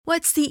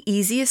What's the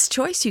easiest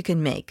choice you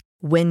can make?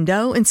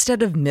 Window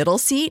instead of middle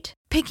seat?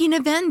 Picking a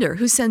vendor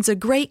who sends a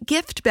great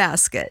gift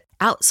basket?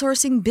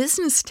 Outsourcing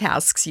business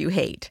tasks you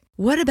hate?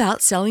 What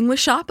about selling with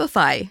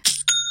Shopify?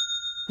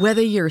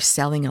 Whether you're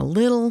selling a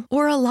little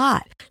or a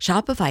lot,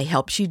 Shopify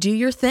helps you do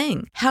your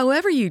thing,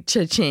 however you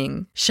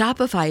cha-ching.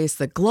 Shopify is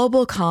the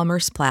global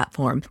commerce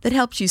platform that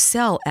helps you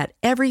sell at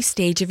every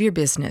stage of your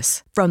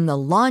business. From the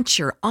launch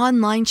your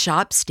online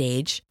shop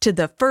stage to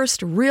the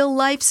first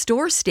real-life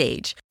store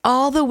stage,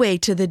 all the way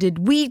to the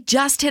did we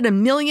just hit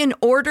 1 million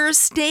orders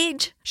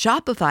stage.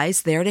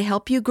 Shopify's there to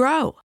help you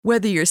grow.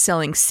 Whether you're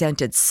selling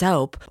scented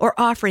soap or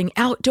offering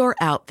outdoor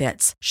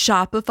outfits,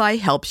 Shopify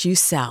helps you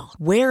sell.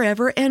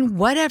 Wherever and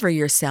whatever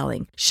you're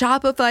selling,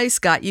 Shopify's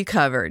got you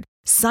covered.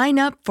 Sign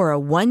up for a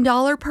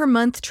 $1 per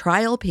month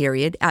trial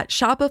period at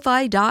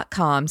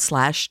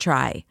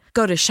shopify.com/try.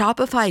 Go to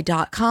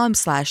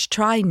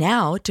shopify.com/try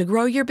now to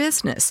grow your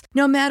business,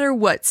 no matter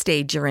what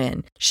stage you're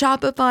in.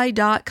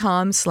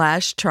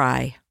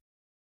 Shopify.com/try.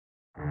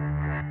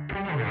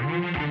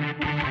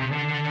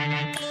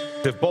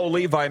 If Bo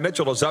Levi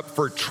Mitchell is up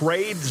for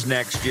trades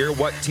next year,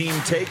 what team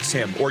takes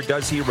him, or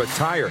does he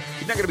retire?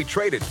 He's not going to be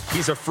traded.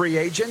 He's a free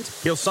agent.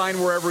 He'll sign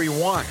wherever he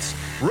wants.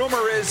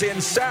 Rumor is in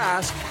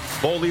Sask,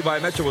 Bo Levi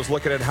Mitchell was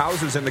looking at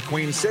houses in the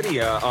Queen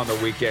City on the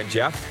weekend,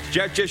 Jeff.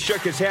 Jeff just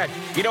shook his head.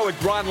 You know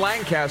what Ron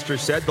Lancaster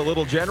said, the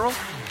little general?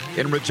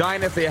 In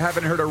Regina, if they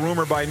haven't heard a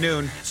rumor by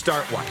noon,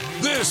 start one.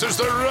 This is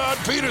the Rod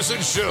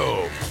Peterson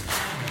Show.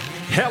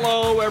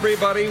 Hello,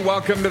 everybody.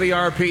 Welcome to the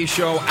RP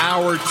Show.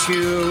 Hour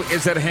 2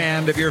 is at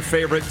hand of your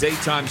favorite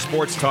daytime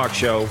sports talk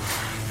show.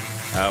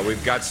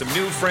 We've got some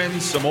new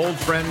friends, some old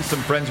friends,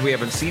 some friends we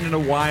haven't seen in a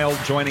while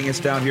joining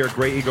us down here at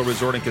Grey Eagle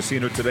Resort and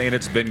Casino today, and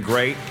it's been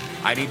great.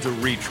 I need to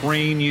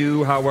retrain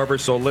you, however,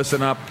 so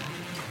listen up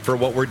for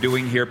what we're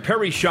doing here.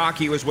 Perry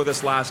Shockey was with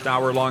us last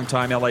hour,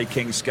 longtime LA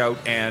Kings scout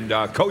and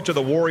coach of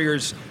the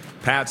Warriors,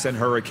 Pats, and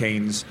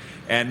Hurricanes.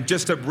 And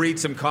just to read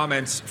some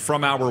comments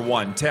from hour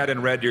 1, Ted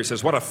in Red Deer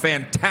says, what a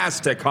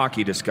fantastic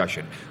hockey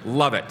discussion.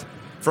 Love it.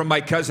 From my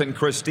cousin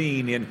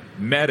Christine in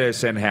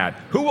Medicine Hat.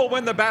 Who will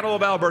win the Battle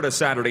of Alberta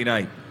Saturday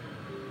night?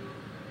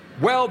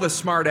 Well, the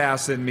smart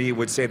ass in me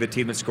would say the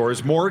team that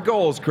scores more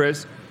goals,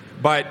 Chris.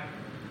 But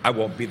I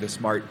won't be the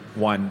smart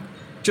one.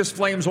 Just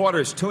Flames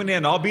Waters. Tune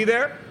in. I'll be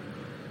there.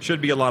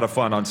 Should be a lot of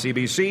fun on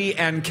CBC.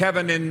 And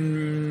Kevin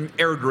in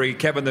Airdrie,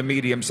 Kevin the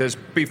Medium, says,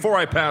 before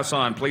I pass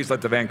on, please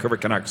let the Vancouver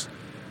Canucks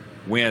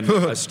win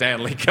a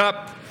Stanley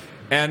Cup.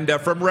 And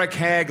from Rick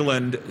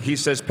Hagland, he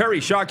says, Perry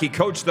Shockey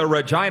coached the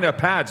Regina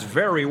Pats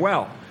very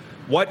well.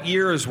 What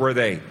years were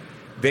they?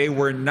 They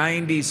were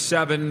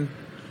 97,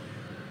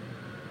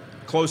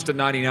 close to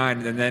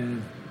 99, and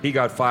then he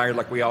got fired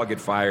like we all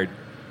get fired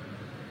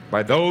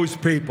by those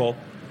people.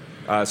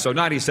 So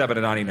 97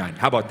 to 99.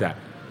 How about that?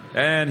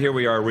 And here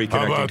we are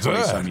reconnecting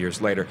 20-some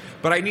years later.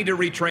 But I need to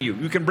retrain you.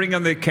 You can bring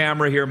on the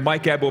camera here.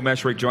 Mike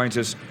Abou-Mechrek joins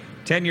us,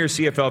 10-year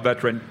CFL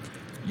veteran,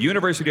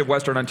 University of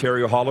Western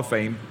Ontario Hall of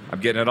Fame.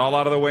 I'm getting it all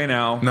out of the way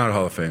now. Not a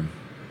Hall of Fame.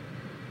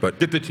 But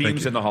get the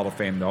teams in the Hall of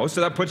Fame, though.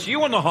 So that puts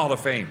you in the Hall of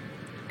Fame.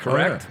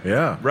 Correct? Oh,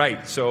 yeah.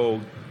 Right.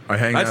 So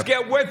let's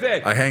get with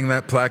it. I hang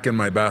that plaque in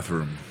my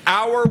bathroom.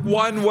 Hour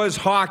 1 was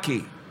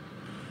hockey.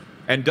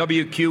 And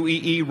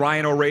WQEE,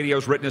 Ryan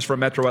O'Radio's written us from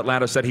Metro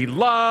Atlanta, said he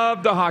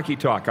loved the hockey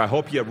talk. I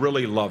hope you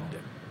really loved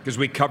it because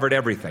we covered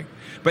everything.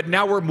 But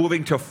now we're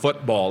moving to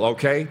football,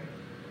 okay,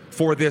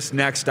 for this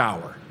next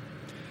hour.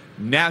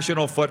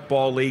 National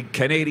Football League,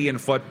 Canadian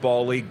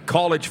Football League,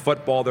 college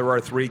football. There are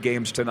 3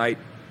 games tonight.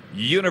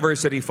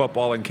 University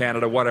football in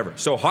Canada, whatever.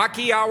 So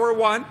hockey hour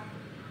 1,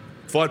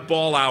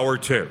 football hour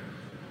 2.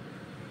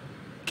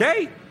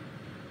 Okay?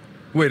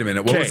 Wait a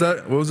minute. What was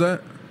that? What was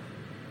that?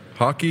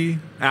 Hockey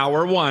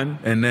hour 1,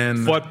 and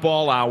then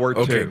football hour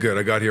 2. Okay, good.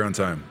 I got here on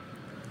time.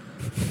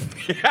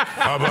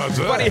 How about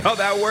that? Funny how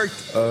that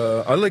worked.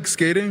 I like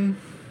skating.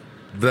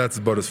 That's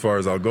about as far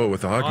as I'll go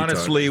with the hockey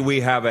Honestly, talk.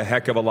 we have a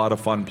heck of a lot of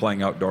fun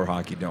playing outdoor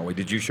hockey, don't we?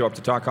 Did you show up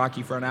to talk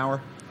hockey for an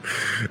hour?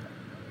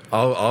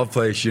 I'll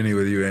play shinny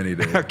with you any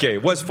day. Okay,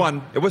 it was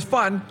fun. It was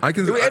fun.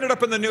 We ended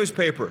up in the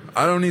newspaper.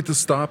 I don't need to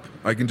stop.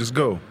 I can just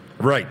go.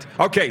 Right.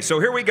 Okay,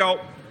 so here we go.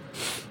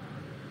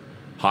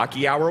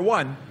 Hockey hour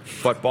 1,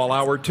 football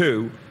hour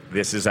 2.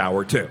 This is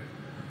hour 2.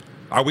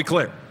 Are we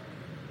clear?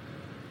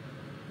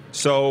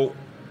 So,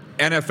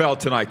 NFL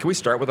tonight. Can we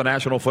start with the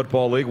National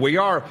Football League? We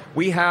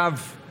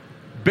have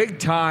big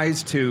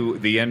ties to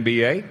the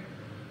NBA,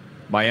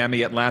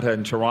 Miami, Atlanta,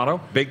 and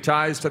Toronto. Big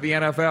ties to the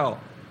NFL.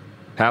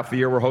 Half the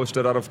year we're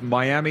hosted out of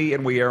Miami,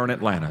 and we air in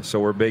Atlanta. So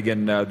we're big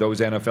in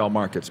those NFL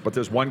markets. But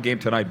there's one game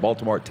tonight,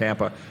 Baltimore at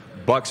Tampa.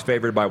 Bucks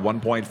favored by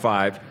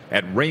 1.5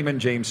 at Raymond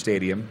James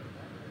Stadium.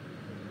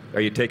 Are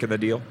you taking the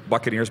deal?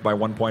 Buccaneers by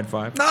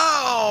 1.5?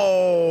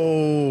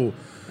 No!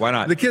 Why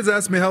not? The kids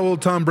asked me how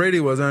old Tom Brady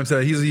was, and I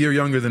said, he's a year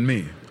younger than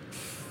me.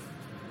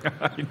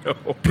 I know.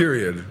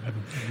 Period.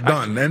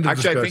 Done. End of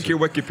discussion. I think your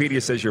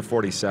Wikipedia says you're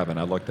 47.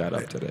 I looked that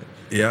up today.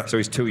 Yeah. So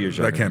he's 2 years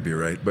younger. That can't be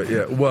right. But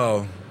yeah,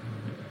 well,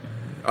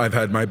 I've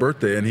had my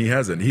birthday, and he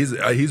hasn't.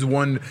 He's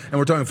one, and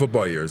we're talking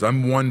football years.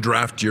 I'm one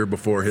draft year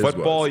before his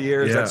football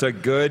years. Yeah. That's a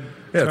good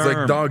term. It's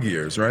like dog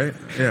years, right?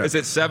 Yeah. Is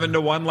it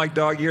 7-1 like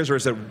dog years, or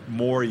is it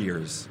more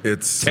years?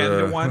 It's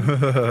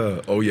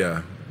 10-1. Oh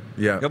yeah.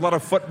 Yeah. Got a lot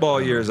of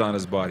football years on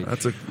his body.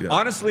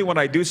 Honestly, when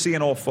I do see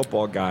an old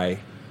football guy,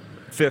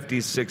 50s,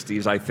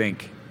 60s, I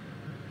think,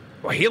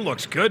 well, he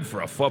looks good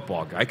for a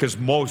football guy, because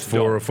most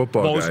a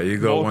football guy, you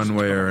go one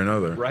way or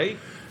another, right?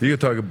 You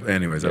could talk.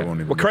 Anyways, I won't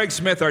even. Well, Craig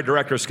Smith, our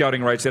director of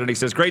scouting, writes in and he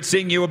says, "Great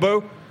seeing you,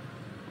 Abou.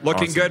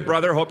 Looking awesome, good, dude.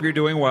 brother. Hope you're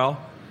doing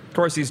well." Of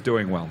course, he's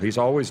doing well. He's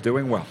always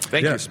doing well.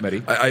 Thank you,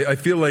 Smitty. I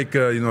feel like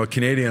a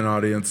Canadian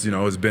audience,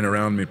 has been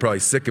around me, probably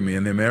sick of me,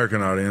 and the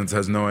American audience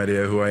has no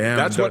idea who I am.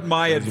 That's what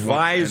my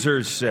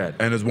advisors said,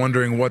 and is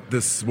wondering what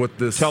this.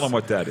 Tell them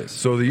what that is.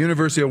 So the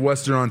University of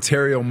Western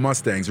Ontario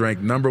Mustangs,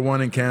 ranked number 1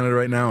 in Canada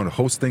right now, and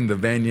hosting the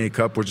Vanier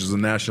Cup, which is a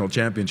national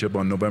championship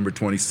on November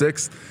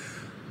 26th.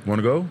 Want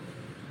to go?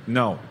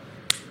 No.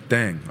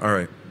 Dang. All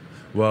right.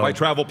 Well, my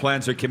travel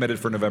plans are committed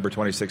for November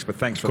 26th, but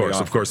thanks for the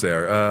offer. Of course they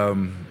are.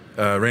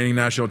 Reigning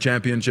national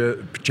champions,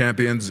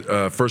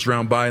 first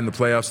round bye in the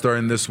playoffs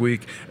starting this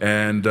week,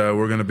 and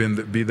we're going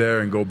to be there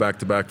and go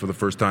back-to-back for the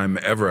first time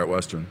ever at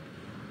Western.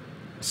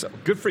 So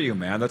good for you,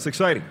 man. That's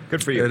exciting.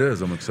 Good for you. It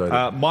is. I'm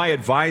excited. My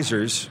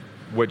advisors,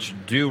 which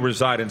do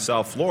reside in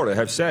South Florida,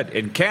 have said,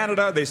 in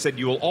Canada, they said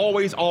you will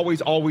always,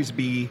 always, always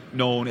be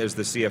known as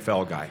the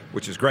CFL guy,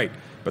 which is great.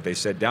 But they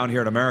said down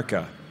here in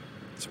America,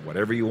 it's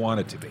whatever you want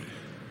it to be.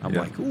 I'm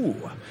like, ooh,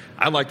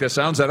 I like the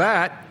sounds of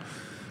that.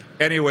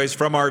 Anyways,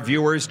 from our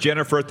viewers,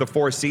 Jennifer at the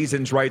Four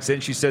Seasons writes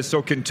in. She says,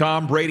 so can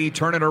Tom Brady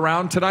turn it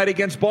around tonight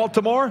against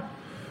Baltimore?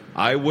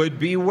 I would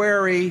be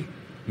wary.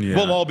 Yeah.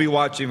 We'll all be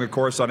watching, of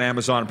course, on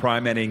Amazon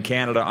Prime and in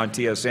Canada on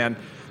TSN.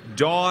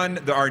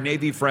 Dawn, our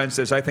Navy friend,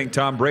 says, I think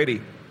Tom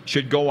Brady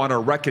should go on a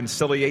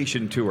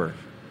reconciliation tour.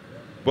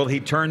 Will he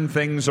turn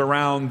things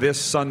around this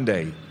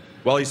Sunday?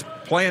 Well, he's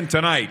playing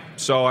tonight,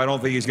 so I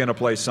don't think he's going to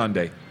play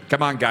Sunday.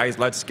 Come on, guys,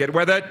 let's get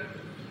with it.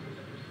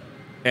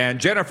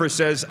 And Jennifer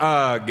says,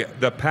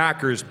 the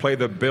Packers play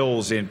the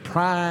Bills in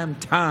prime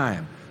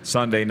time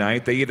Sunday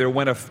night. They either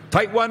win a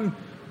tight one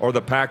or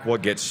the Pack will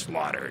get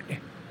slaughtered.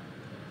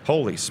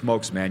 Holy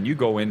smokes, man. You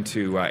go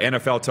into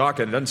NFL talk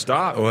and it doesn't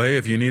stop. Well, hey,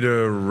 if you need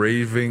a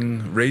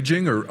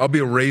I'll be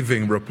a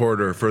raving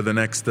reporter for the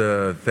next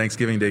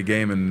Thanksgiving Day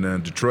game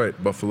in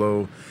Detroit.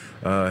 Buffalo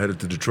headed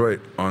to Detroit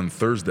on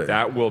Thursday.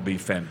 That will be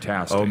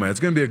fantastic. Oh, man,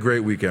 it's going to be a great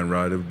weekend,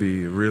 Rod. It would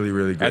be really,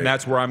 really great. And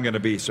that's where I'm going to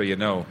be, so you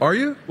know. Are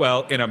you?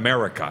 Well, in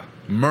America.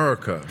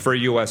 For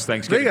U.S.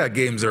 Thanksgiving. They got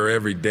games there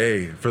every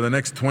day. For the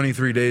next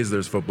 23 days,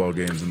 there's football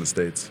games in the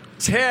States.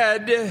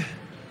 Ted,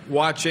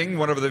 watching,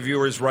 one of the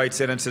viewers writes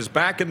in and says,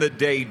 back in the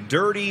day,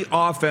 dirty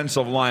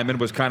offensive lineman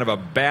was kind of a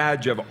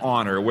badge of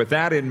honor. With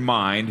that in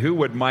mind, who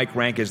would Mike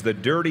rank as the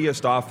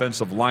dirtiest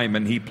offensive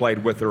lineman he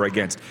played with or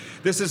against?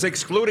 This is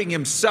excluding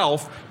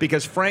himself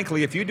because,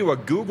 frankly, if you do a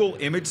Google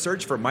image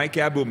search for Mike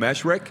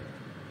Abou-Mechrek,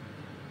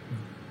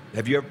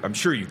 I'm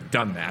sure you've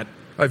done that.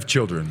 I have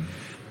children.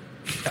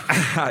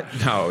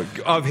 No,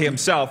 of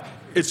himself.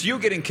 It's you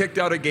getting kicked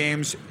out of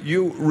games,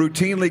 you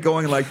routinely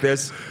going like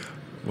this.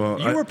 Well,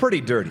 you were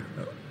pretty dirty.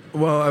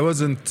 Well, I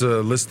wasn't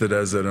listed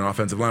as an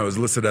offensive line. I was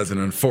listed as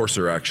an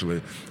enforcer,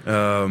 actually.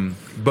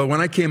 But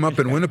when I came up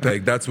in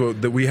Winnipeg,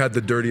 we had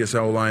the dirtiest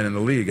O-line in the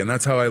league, and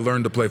that's how I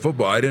learned to play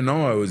football. I didn't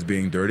know I was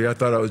being dirty. I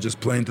thought I was just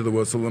playing to the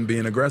whistle and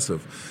being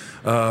aggressive.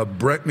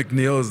 Brett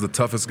McNeil is the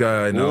toughest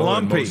guy I know.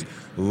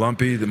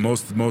 Lumpy, the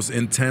most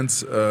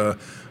intense guy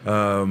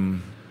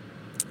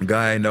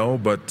I know.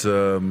 But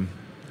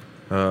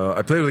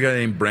I played with a guy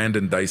named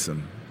Brandon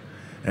Dyson,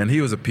 and he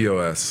was a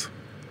POS.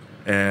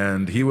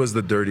 And he was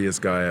the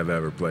dirtiest guy I've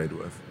ever played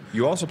with.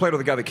 You also played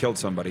with a guy that killed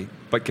somebody,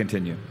 but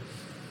continue.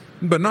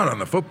 But not on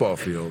the football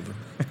field.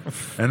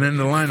 And in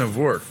the line of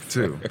work,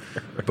 too.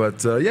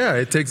 But,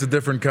 it takes a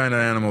different kind of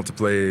animal to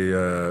play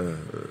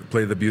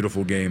the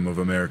beautiful game of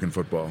American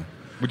football.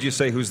 Would you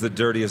say who's the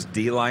dirtiest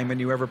D lineman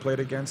you ever played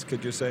against,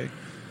 could you say?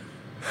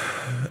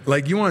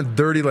 Like, you want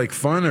dirty like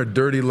fun or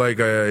dirty like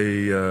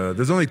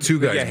there's only two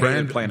guys.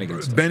 Playing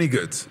against Benny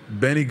Goods.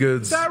 Benny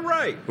Goods. Is that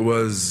right?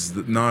 Was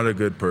not a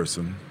good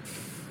person.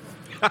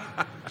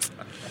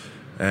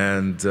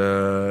 And,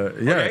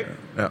 okay.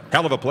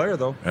 Hell of a player,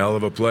 though. Hell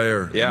of a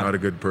player. Yeah. Not a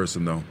good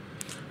person, though.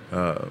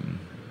 Dan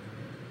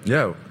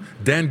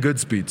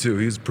Goodspeed, too.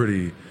 He's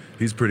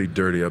pretty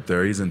dirty up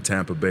there. He's in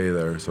Tampa Bay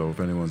there. So if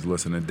anyone's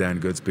listening,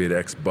 Dan Goodspeed,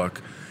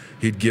 ex-Buck,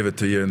 he'd give it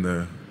to you in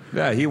the...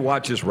 Yeah, he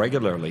watches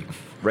regularly.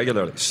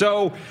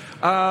 So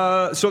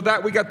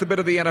that we got the bit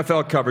of the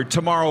NFL covered.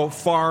 Tomorrow,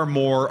 far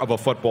more of a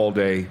football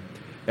day.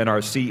 And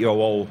our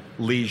COO,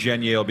 Lee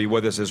Genier, will be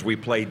with us as we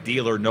play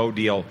Deal or No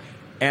Deal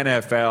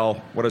NFL.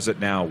 What is it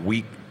now?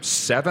 Week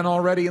 7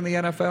 already in the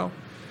NFL?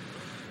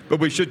 But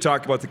we should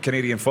talk about the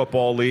Canadian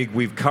Football League.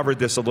 We've covered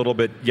this a little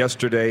bit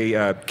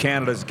yesterday.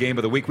 Canada's Game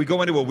of the Week. We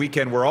go into a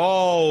weekend where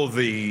all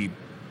the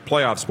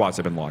playoff spots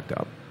have been locked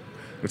up.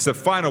 It's the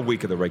final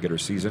week of the regular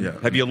season. Yeah.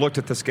 Have you looked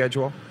at the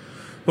schedule?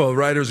 Well,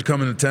 Riders are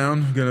coming to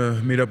town. Going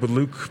to meet up with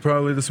Luke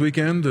probably this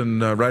weekend.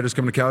 And Riders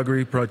coming to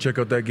Calgary. Probably check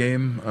out that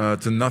game.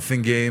 It's a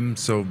nothing game,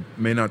 so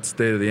may not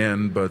stay to the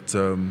end. But,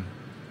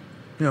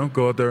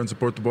 go out there and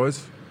support the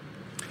boys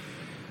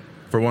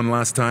for one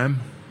last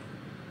time,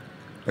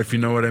 if you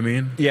know what I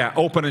mean. Yeah,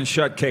 open and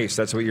shut case.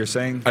 That's what you're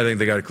saying? I think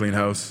they got a clean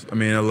house. I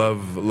mean, I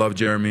love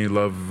Jeremy,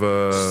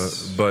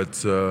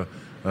 but...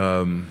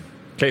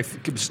 Okay,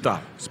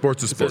 stop.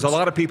 Sports is sports. There's a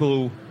lot of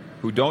people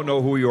who don't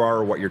know who you are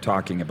or what you're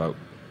talking about.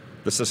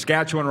 The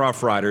Saskatchewan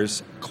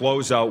Roughriders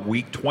close out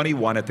Week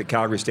 21 at the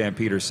Calgary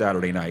Stampeders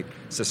Saturday night.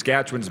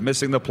 Saskatchewan's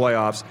missing the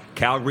playoffs.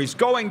 Calgary's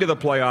going to the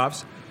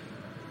playoffs.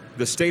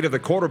 The state of the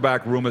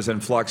quarterback room is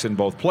in flux in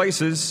both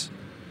places.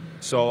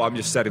 So I'm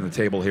just setting the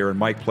table here. And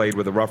Mike played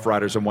with the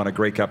Roughriders and won a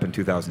Grey Cup in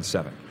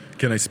 2007.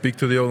 Can I speak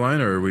to the O-line,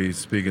 or are we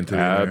speaking to the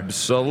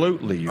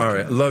Absolutely. All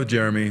right. Love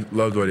Jeremy.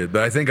 Loved what he did.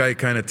 But I think I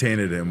kind of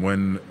tainted him.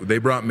 When they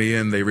brought me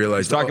in, they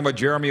realized... He's talking about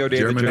Jeremy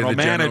O'Day, the general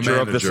manager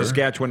of the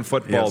Saskatchewan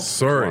football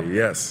club.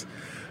 Yes.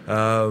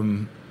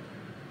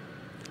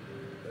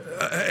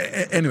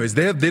 Anyways,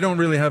 they don't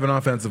really have an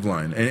offensive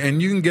line.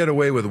 And you can get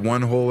away with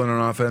one hole in an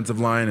offensive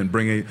line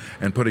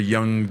and put a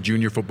young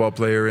junior football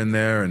player in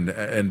there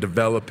and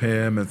develop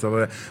him and stuff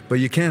like that. But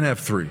you can't have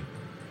three.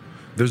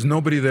 There's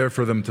nobody there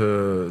for them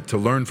to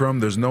learn from.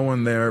 There's no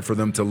one there for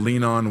them to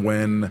lean on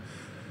when,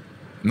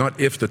 not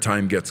if the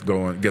time gets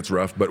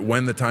rough, but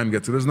when the time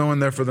gets, there's no one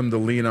there for them to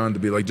lean on to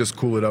be like, just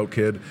cool it out,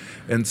 kid.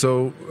 And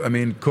so, I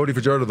mean, Cody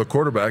Fajardo, the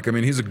quarterback, I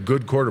mean, he's a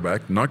good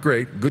quarterback, not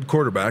great, good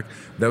quarterback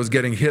that was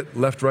getting hit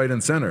left, right,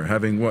 and center,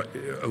 having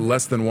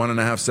less than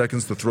 1.5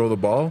 seconds to throw the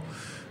ball.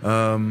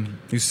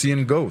 He's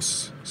seeing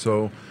ghosts.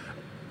 So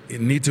you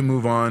need to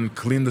move on,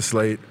 clean the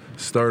slate,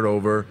 start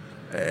over.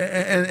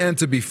 And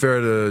to be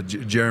fair to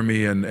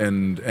Jeremy and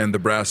the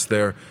brass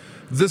there,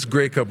 this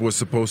Grey Cup was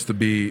supposed to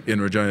be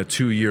in Regina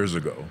 2 years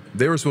ago.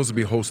 They were supposed to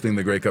be hosting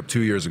the Grey Cup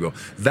 2 years ago.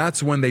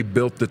 That's when they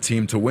built the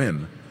team to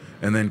win.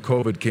 And then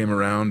COVID came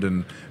around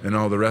and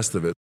all the rest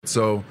of it.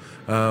 So,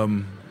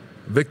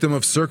 victim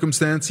of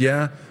circumstance,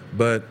 yeah,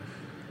 but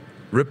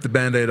rip the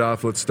Band-Aid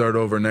off. Let's start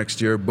over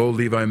next year. Bo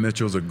Levi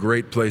Mitchell's a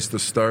great place to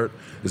start.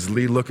 Is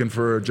Lee looking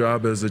for a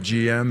job as a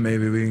GM?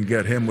 Maybe we can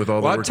get him with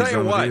all the work he's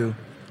done with you.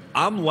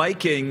 I'm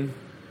liking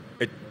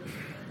it.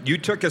 You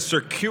took a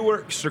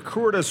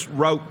circuitous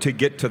route to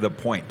get to the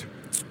point.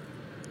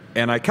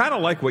 And I kind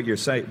of like what you're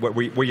saying,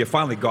 where you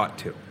finally got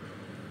to.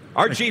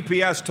 Our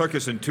GPS took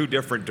us in two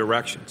different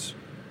directions,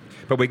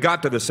 but we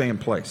got to the same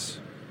place.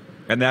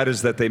 And that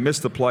is that they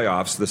missed the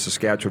playoffs, the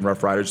Saskatchewan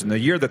Roughriders, in the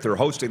year that they're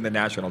hosting the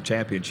national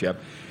championship.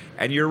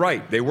 And you're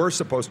right, they were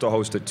supposed to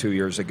host it 2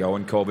 years ago,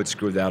 and COVID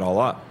screwed that all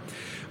up.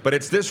 But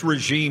it's this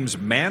regime's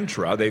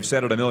mantra, they've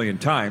said it a million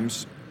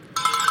times.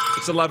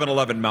 It's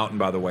 11:11 Mountain,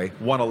 by the way,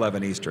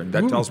 1:11 Eastern.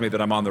 That tells me that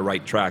I'm on the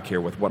right track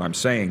here with what I'm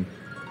saying.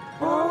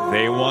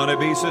 They want to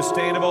be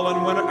sustainable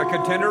and win a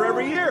contender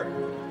every year.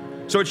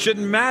 So it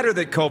shouldn't matter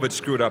that COVID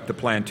screwed up the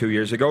plan 2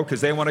 years ago, because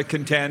they want to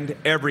contend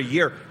every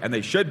year, and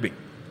they should be.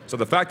 So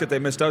the fact that they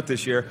missed out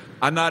this year,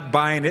 I'm not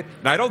buying it.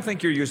 And I don't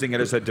think you're using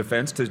it as a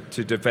defense to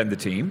defend the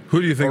team.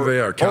 Who do you think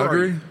they are?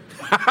 Calgary?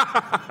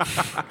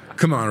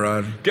 Come on,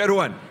 Rod. Get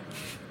one.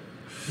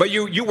 But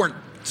you weren't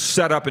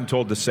set up and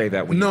told to say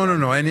that.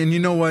 No. And you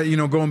know what?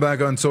 Going back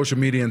on social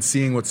media and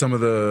seeing what some of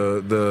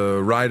the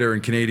Rider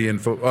and Canadian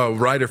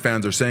Rider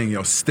fans are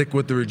saying, stick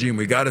with the regime.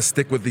 We got to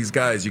stick with these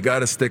guys. You got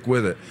to stick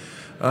with it.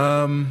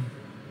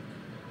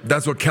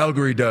 That's what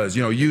Calgary does.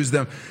 Use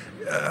them.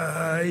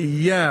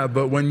 Yeah,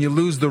 but when you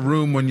lose the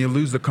room, when you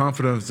lose the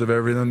confidence of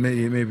everything,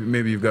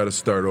 maybe you've got to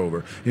start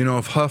over.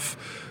 If Huff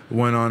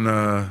went on,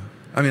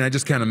 I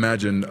just can't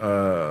imagine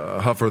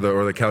Huff or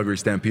the Calgary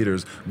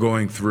Stampeders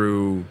going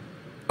through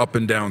up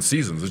and down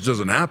seasons. It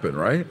doesn't happen,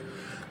 right?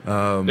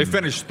 They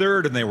finished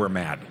third and they were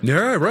mad.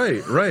 Yeah,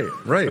 right.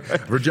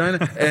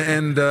 Regina,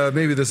 and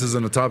maybe this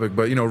isn't a topic,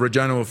 but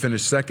Regina will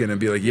finish second and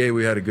be like, "Yay,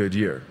 we had a good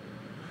year."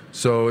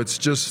 So it's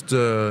just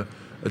a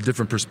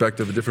different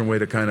perspective, a different way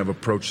to kind of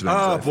approach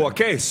things.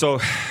 Okay. So,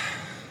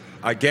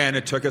 again,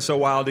 it took us a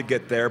while to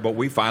get there, but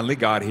we finally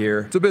got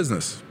here. It's a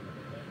business.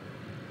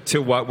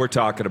 To what we're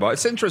talking about.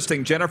 It's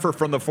interesting. Jennifer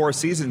from the Four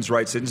Seasons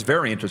writes in. It's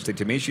very interesting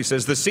to me. She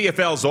says, the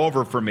CFL's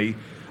over for me.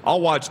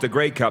 I'll watch the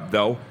Grey Cup,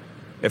 though,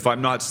 if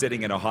I'm not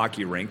sitting in a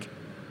hockey rink.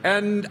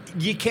 And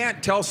you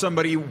can't tell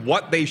somebody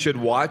what they should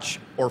watch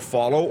or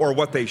follow or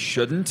what they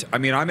shouldn't.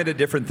 I'm into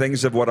different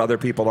things of what other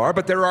people are,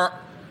 but there are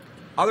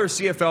other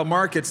CFL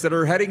markets that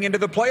are heading into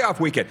the playoff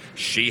weekend.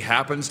 She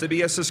happens to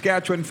be a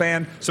Saskatchewan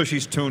fan, so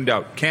she's tuned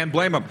out. Can't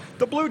blame them.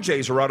 The Blue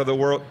Jays are out of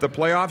the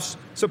playoffs,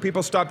 so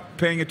people stopped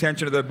paying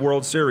attention to the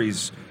World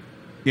Series.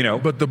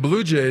 But the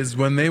Blue Jays,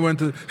 when they went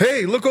to,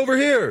 hey, look over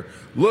here.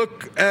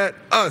 Look at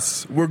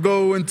us. We're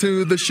going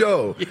to the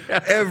show. Yeah.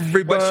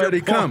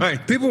 Everybody come.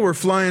 People were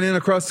flying in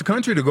across the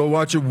country to go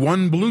watch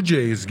one Blue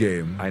Jays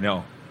game. I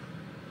know.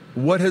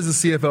 What has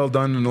the CFL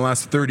done in the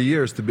last 30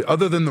 years to be,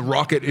 other than the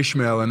Rocket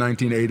Ishmael in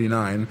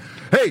 1989?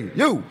 Hey,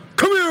 you,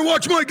 come here and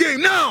watch my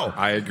game now.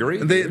 I agree.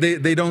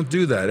 They don't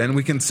do that. And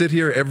we can sit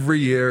here every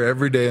year,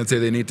 every day and say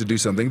they need to do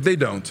something. They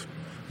don't.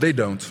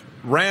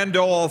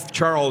 Randolph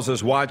Charles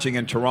is watching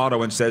in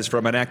Toronto and says,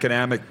 from an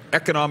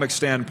economic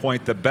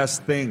standpoint, the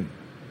best thing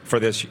for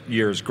this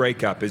year's Grey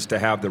Cup is to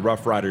have the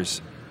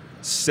Roughriders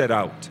sit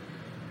out.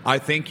 I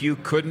think you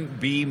couldn't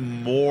be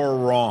more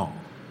wrong.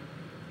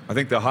 I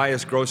think the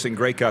highest grossing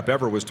Grey Cup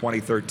ever was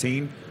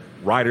 2013.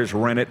 Riders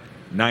were in it,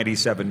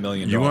 $97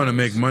 million. You want to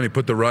make money,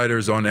 put the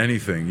Riders on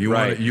anything. You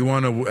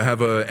want to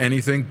have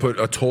anything, put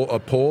a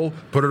poll,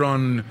 put it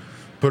in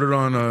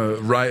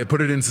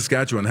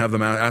Saskatchewan, have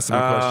them ask them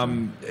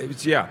a question.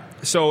 Yeah.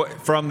 So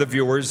from the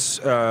viewers,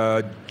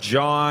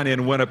 John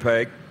in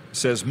Winnipeg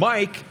says,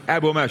 Mike,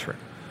 Abou-Mechrek,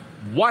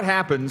 what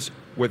happens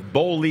with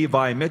Bo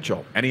Levi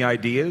Mitchell? Any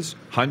ideas,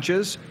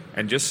 hunches?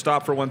 And just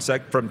stop for 1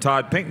 sec from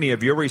Todd Pinkney, a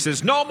viewer. He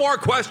says, no more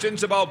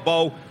questions about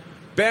Bo.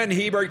 Ben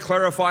Hebert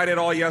clarified it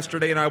all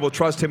yesterday, and I will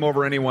trust him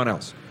over anyone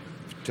else.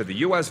 To the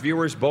U.S.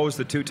 viewers, Bo's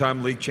the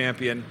two-time league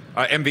champion,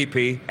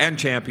 MVP, and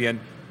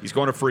champion. He's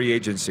going to free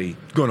agency.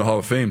 Going to Hall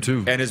of Fame,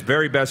 too. And his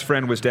very best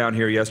friend was down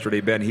here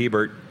yesterday, Ben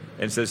Hebert,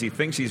 and says he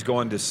thinks he's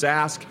going to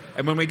Sask.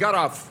 And when we got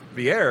off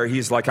the air,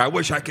 he's like, I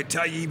wish I could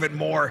tell you even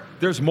more.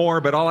 There's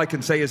more, but all I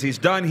can say is he's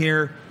done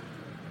here.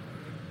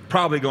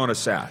 Probably going to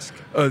Sask.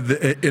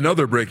 In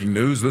other breaking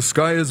news, the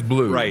sky is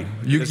blue. Right.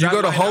 You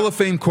got a Hall of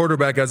Fame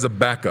quarterback as a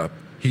backup.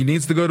 He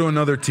needs to go to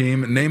another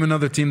team, name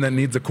another team that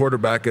needs a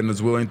quarterback and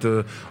is willing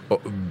to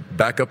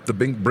back up the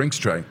Brinks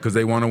train because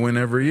they want to win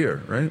every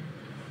year, right?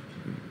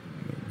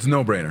 It's a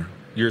no-brainer.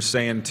 You're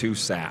saying to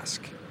Sask.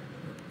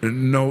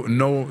 No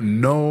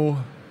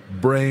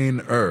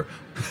brainer.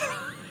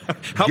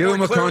 How Give more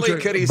him a clearly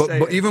contract, could he but, say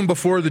but it? even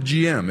before the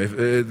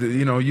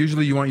GM,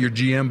 usually you want your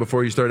GM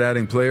before you start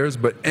adding players,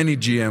 but any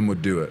GM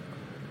would do it.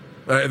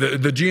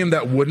 The GM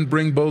that wouldn't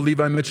bring Bo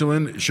Levi Mitchell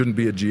in shouldn't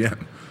be a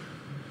GM.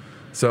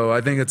 So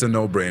I think it's a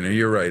no-brainer.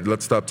 You're right.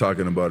 Let's stop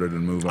talking about it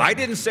and move on. I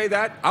didn't say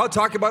that. I'll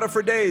talk about it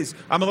for days.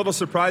 I'm a little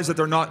surprised that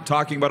they're not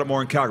talking about it more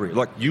in Calgary.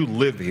 Look, you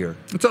live here.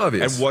 It's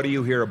obvious. And what do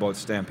you hear about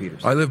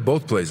Stampeders? I live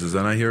both places,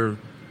 and I hear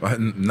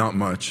not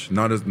much,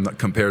 not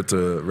compared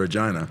to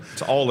Regina.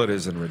 It's all it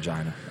is in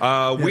Regina.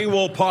 We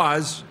will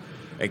pause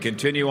and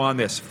continue on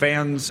this.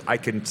 Fans, I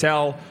can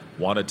tell,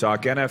 want to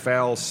talk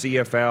NFL,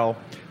 CFL.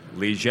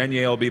 Lee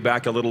Genier will be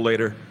back a little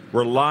later.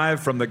 We're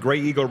live from the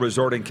Grey Eagle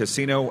Resort and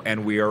Casino,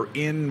 and we are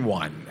in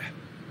one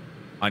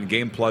on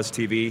Game Plus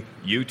TV,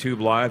 YouTube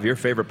Live, your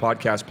favorite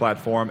podcast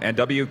platform, and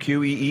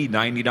WQEE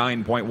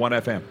 99.1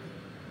 FM.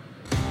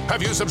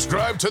 Have you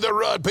subscribed to the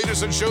Rod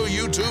Peterson Show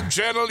YouTube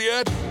channel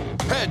yet?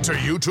 Head to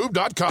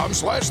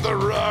youtube.com/The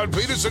Rod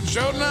Peterson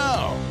Show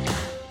now.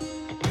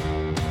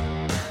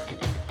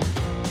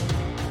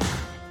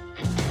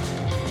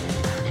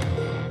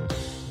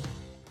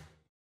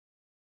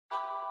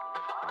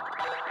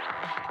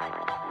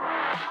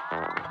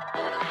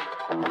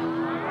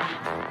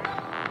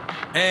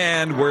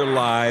 And we're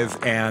live,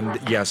 and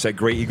yes, at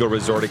Grey Eagle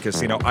Resort and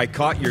Casino. I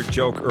caught your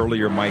joke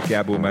earlier, Mike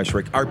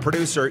Abou-Mechrek. Our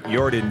producer,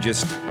 Jordan,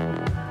 just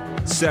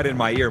said in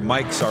my ear,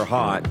 mics are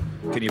hot.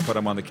 Can you put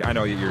him on the... I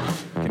know you're...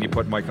 Can you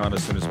put Mike on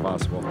as soon as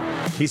possible?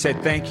 He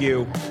said, thank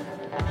you.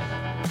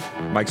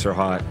 Mics are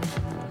hot.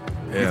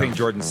 Yeah. You think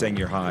Jordan's saying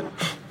you're hot?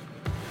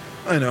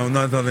 I know,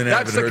 nothing I haven't heard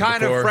That's the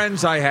kind before. of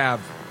friends I have.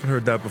 I've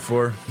heard that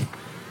before.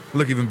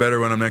 Look even better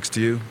when I'm next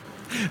to you.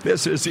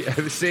 This is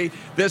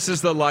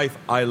the life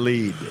I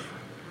lead.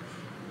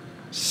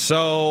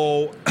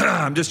 So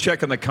I'm just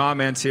checking the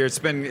comments here. It's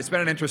been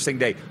an interesting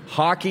day.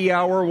 Hockey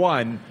hour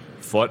 1,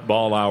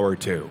 football hour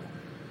 2.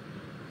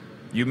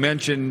 You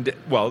mentioned,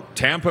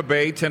 Tampa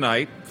Bay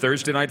tonight,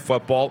 Thursday night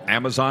football,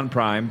 Amazon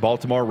Prime,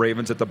 Baltimore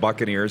Ravens at the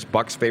Buccaneers,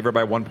 Bucks favored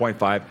by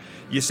 1.5.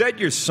 You said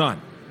your son,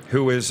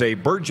 who is a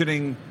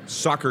burgeoning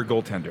soccer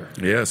goaltender.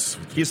 Yes.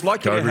 He's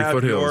lucky Calgary to have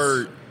Foothills.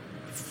 your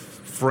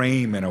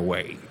frame in a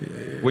way.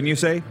 Wouldn't you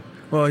say?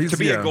 Well, to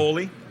be a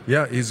goalie?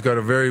 Yeah, he's got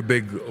a very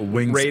big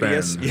wingspan.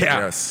 Radius? Yeah.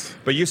 Yes.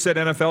 But you said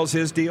NFL's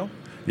his deal?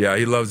 Yeah,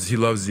 he loves the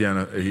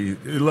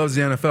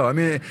NFL. I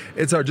mean,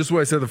 it's hard. Just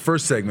what I said the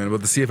first segment, what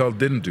the CFL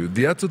didn't do.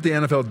 That's what the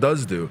NFL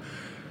does do.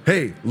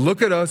 Hey,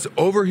 look at us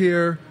over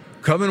here.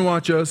 Come and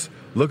watch us.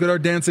 Look at our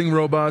dancing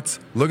robots.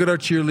 Look at our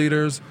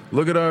cheerleaders.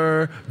 Look at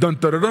our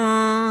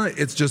dun-da-da-da.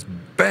 It's just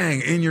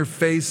bang in your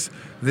face.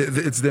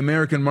 It's the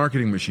American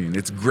marketing machine.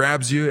 It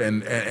grabs you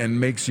and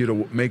makes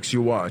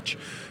you watch.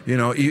 You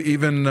know,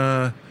 even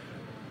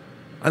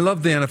I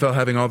love the NFL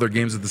having all their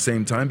games at the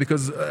same time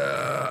because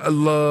I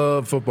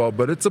love football,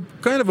 but it's a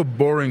kind of a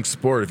boring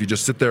sport if you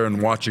just sit there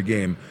and watch a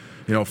game.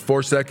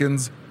 4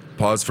 seconds,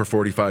 pause for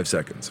 45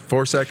 seconds.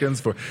 4 seconds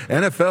for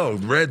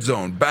NFL, red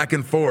zone, back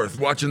and forth,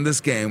 watching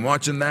this game,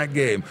 watching that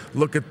game.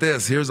 Look at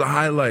this. Here's a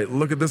highlight.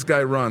 Look at this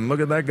guy run.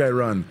 Look at that guy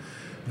run.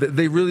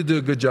 They really do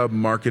a good job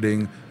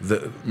marketing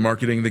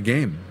the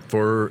game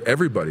for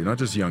everybody, not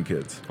just young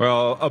kids.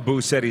 Well,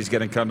 Abou said he's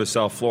going to come to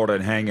South Florida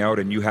and hang out,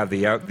 and you have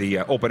the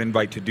open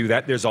invite to do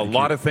that. There's a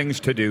lot of things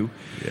to do.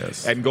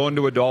 Yes. And going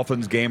to a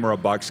Dolphins game or a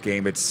Bucks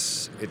game,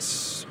 it's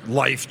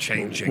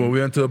life-changing. Well, we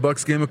went to a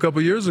Bucks game a couple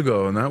years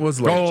ago, and that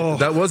was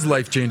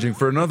life-changing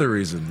for another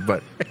reason.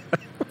 But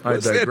I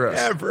digress.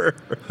 Ever.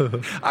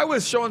 I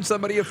was showing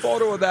somebody a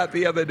photo of that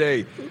the other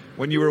day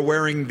when you were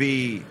wearing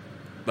the,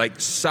 like,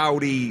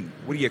 Saudi,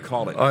 what do you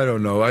call it? I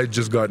don't know. I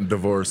just gotten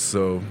divorced,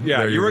 so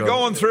yeah, you were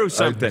going through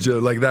something.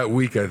 Like that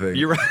week, I think.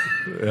 You're right.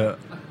 Yeah.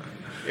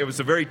 It was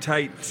a very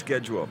tight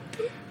schedule.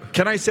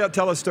 Can I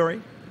tell a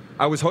story?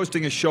 I was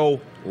hosting a show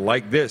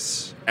like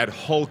this at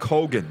Hulk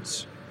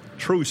Hogan's.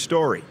 True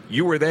story.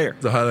 You were there.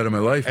 The highlight of my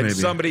life,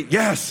 and maybe.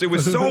 Yes, it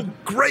was so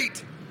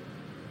great.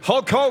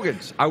 Hulk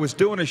Hogan's. I was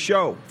doing a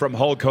show from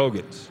Hulk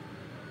Hogan's.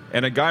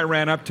 And a guy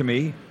ran up to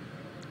me,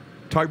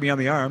 tugged me on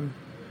the arm,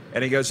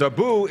 and he goes,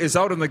 Abou is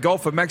out in the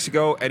Gulf of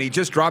Mexico, and he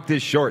just dropped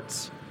his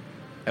shorts.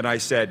 And I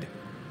said,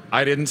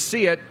 I didn't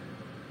see it,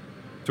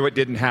 so it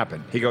didn't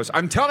happen. He goes,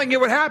 I'm telling you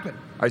what happened.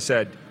 I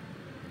said,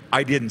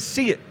 I didn't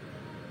see it,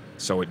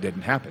 so it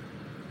didn't happen.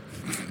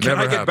 Can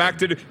I get back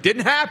to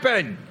didn't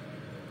happen.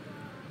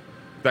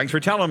 Thanks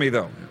for telling me,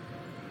 though.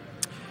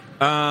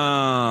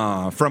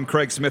 From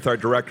Craig Smith, our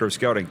director of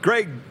scouting.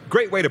 Greg,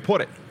 great way to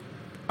put it.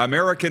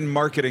 American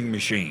marketing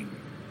machine.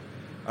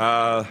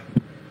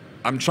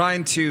 I'm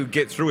trying to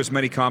get through as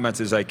many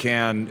comments as I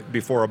can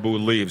before Abou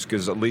leaves,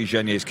 because Lee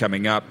Genier is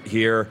coming up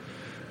here.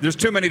 There's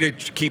too many to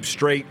keep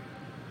straight.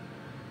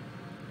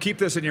 Keep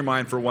this in your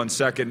mind for 1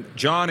 second.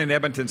 John in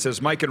Edmonton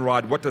says, Mike and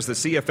Rod, what does the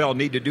CFL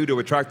need to do to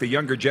attract the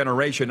younger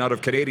generation out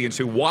of Canadians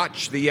who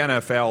watch the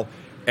NFL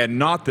and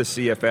not the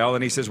CFL?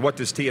 And he says, what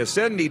does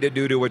TSN need to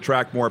do to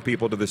attract more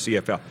people to the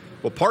CFL?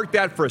 We'll park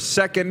that for a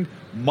second,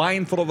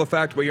 mindful of the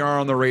fact we are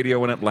on the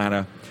radio in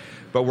Atlanta.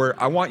 But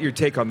I want your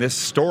take on this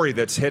story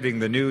that's hitting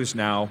the news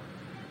now.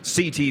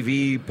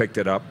 CTV picked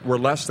it up. We're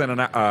less than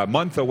a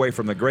month away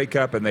from the Grey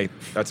Cup, and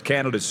that's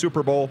Canada's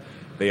Super Bowl.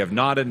 They have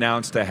not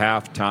announced a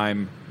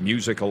halftime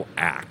musical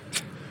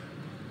act.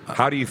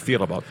 How do you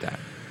feel about that?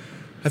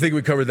 I think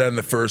we covered that in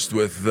the first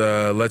with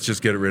let's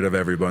just get rid of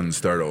everyone and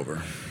start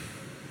over.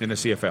 In the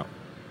CFL?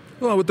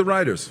 Well, with the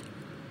Riders.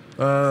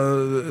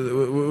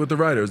 With the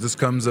Riders. This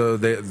comes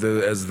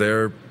as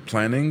they're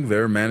planning,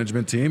 their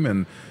management team,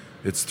 and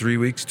it's 2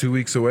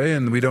 weeks away,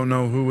 and we don't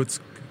know who it's.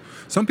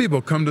 Some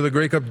people come to the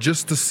Grey Cup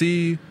just to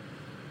see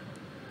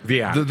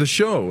the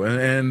show.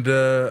 And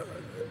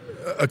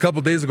a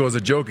couple days ago, as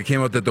a joke, it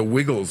came out that the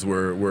Wiggles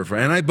were for,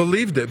 and I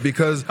believed it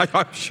because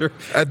I'm sure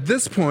at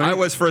this point, I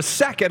was for a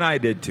second. I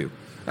did too.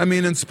 I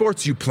mean, in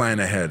sports, you plan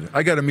ahead.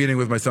 I got a meeting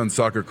with my son's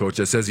soccer coach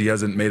that says he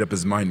hasn't made up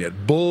his mind yet.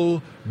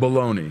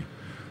 Baloney.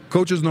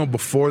 Coaches know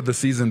before the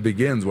season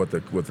begins what the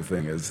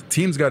thing is.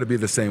 Teams got to be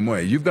the same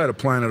way. You've got to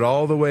plan it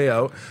all the way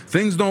out.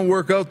 Things don't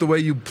work out the way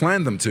you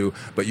planned them to,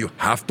 but you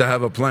have to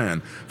have a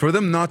plan. For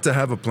them not to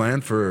have a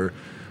plan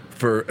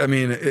I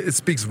mean, it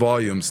speaks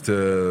volumes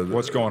to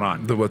what's going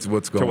on.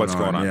 What's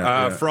going on.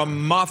 Yeah.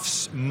 From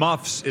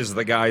Muffs is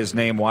the guy's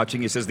name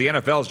watching. He says the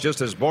NFL is just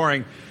as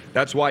boring.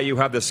 That's why you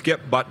have the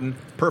skip button,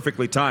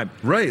 perfectly timed.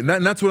 Right,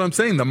 and that's what I'm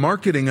saying. The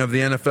marketing of the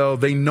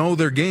NFL, they know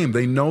their game.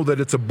 They know that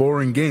it's a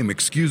boring game.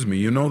 Excuse me,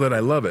 you know that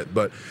I love it,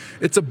 but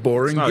it's a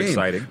boring game. It's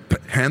not exciting.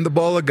 Hand the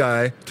ball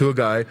to a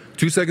guy.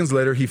 2 seconds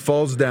later, he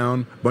falls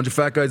down. A bunch of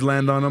fat guys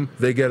land on him.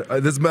 They get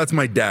that's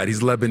my dad. He's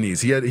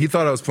Lebanese. He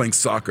thought I was playing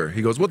soccer.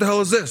 He goes, "What the hell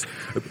is this?"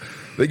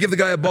 They give the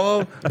guy a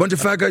ball. A bunch of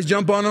fat guys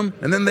jump on him,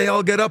 and then they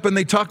all get up and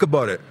they talk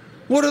about it.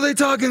 What are they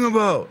talking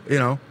about? You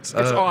know, it's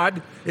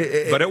odd,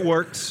 but it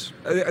works.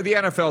 The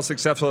NFL is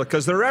successful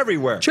because they're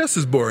everywhere. Chess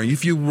is boring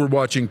if you were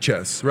watching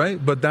chess,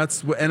 right? But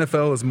that's what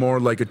NFL is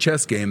more like a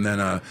chess game than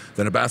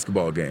a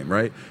basketball game,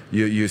 right?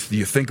 You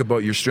think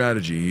about your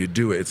strategy, you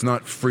do it. It's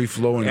not free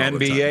flowing.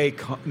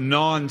 NBA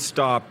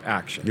non-stop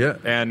action. Yeah,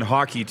 and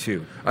hockey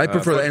too. I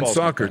prefer that, and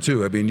soccer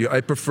too. I mean,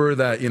 I prefer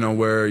that,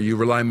 where you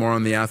rely more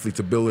on the athlete's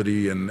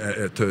ability and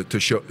to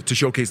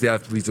showcase the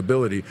athlete's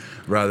ability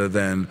rather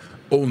than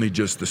only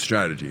just the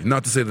strategy.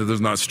 Not to say that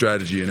there's not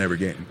strategy in every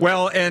game.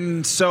 Well,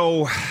 and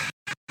so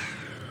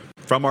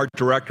from our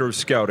director of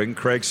scouting,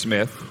 Craig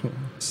Smith,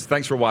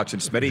 thanks for watching,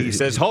 Smitty. He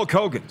says, Hulk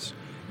Hogan's,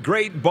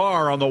 great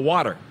bar on the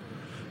water.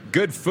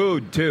 Good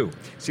food, too.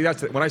 See,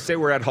 when I say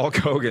we're at Hulk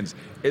Hogan's,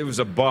 it was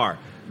a bar,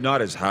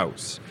 not his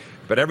house.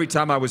 But every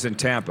time I was in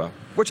Tampa,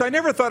 which I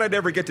never thought I'd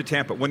ever get to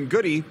Tampa, when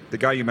Goody, the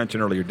guy you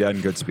mentioned earlier,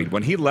 Dan Goodspeed,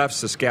 when he left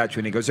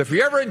Saskatchewan, he goes, if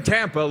you're ever in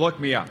Tampa, look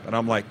me up. And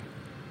I'm like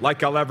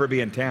I'll ever be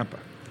in Tampa.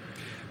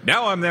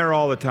 Now I'm there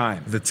all the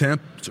time.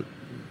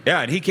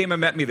 Yeah, and he came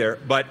and met me there,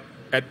 but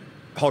at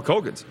Hulk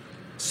Hogan's.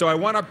 So I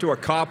went up to a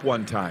cop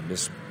one time.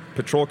 This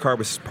patrol car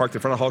was parked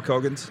in front of Hulk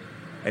Hogan's,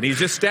 and he's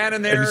just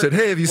standing there. And you said,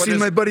 hey, have you seen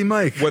my buddy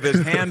Mike? With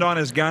his hand on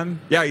his gun.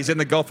 Yeah, he's in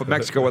the Gulf of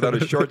Mexico without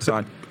his shorts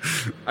on.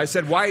 I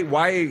said, why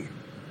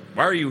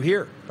are you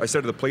here? I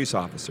said to the police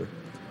officer.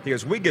 He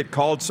goes, we get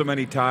called so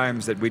many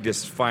times that we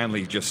just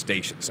finally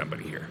station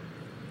somebody here.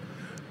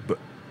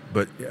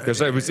 But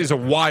because it's a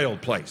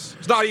wild place.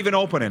 It's not even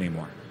open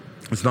anymore.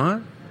 It's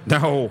not?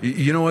 No.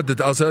 You know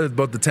what? I'll tell you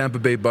about the Tampa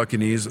Bay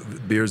Buccaneers.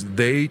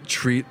 They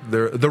treat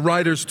the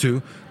Riders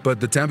too, but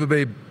the Tampa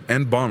Bay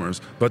and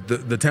Bombers. But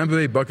the Tampa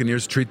Bay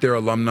Buccaneers treat their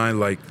alumni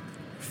like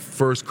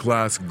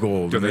first-class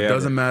gold. And it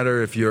doesn't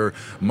matter if you're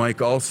Mike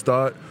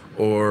Allstott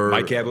or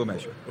Mike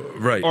Abou-Mechrek.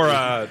 Right.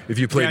 Or if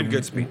you played Dan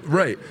Goodspeed.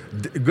 Right.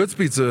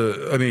 Goodspeed's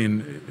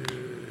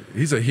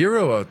he's a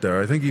hero out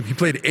there. I think he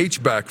played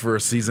H-back for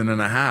a season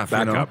and a half.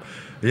 Backup.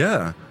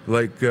 Yeah.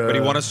 Like. But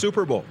he won a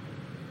Super Bowl.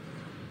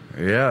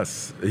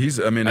 Yes,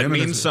 that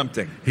means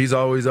something. He's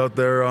always out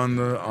there on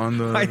the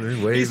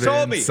waving, he's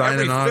told me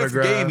signing every fifth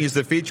autographs. game he's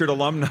the featured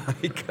alumni.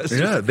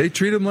 They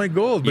treat him like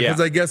gold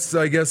because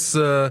I guess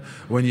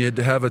when you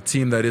have a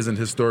team that isn't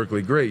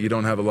historically great, you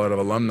don't have a lot of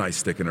alumni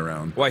sticking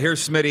around. Well,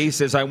 here's Smitty. He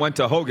says, I went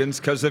to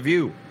Hogan's because of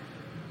you.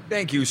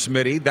 Thank you,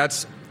 Smitty.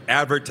 That's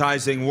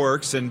advertising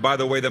works. And by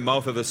the way, the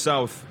Mouth of the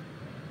South.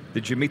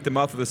 Did you meet the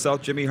Mouth of the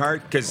South, Jimmy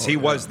Hart? Because he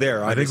was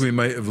there. I think we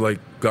might have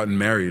gotten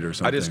married or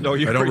something. I just know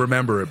you. I don't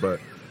remember it, but.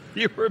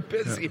 You were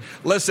busy. Yeah.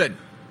 Listen,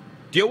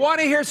 do you want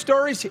to hear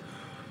stories?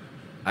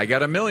 I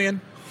got a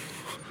million.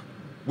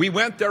 We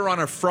went there on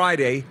a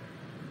Friday,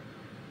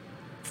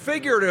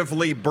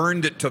 figuratively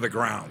burned it to the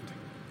ground.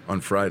 On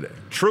Friday.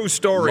 True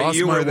story. Lost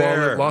you my were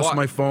there. Wallet, lost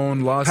my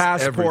phone, lost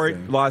passport,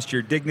 everything. Lost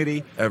your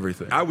dignity.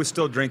 Everything. I was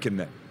still drinking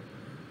then.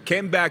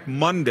 Came back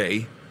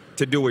Monday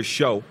to do a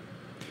show.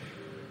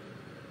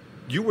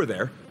 You were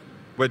there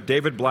with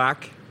David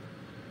Black.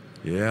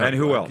 Yeah. And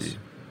who Blackie. else?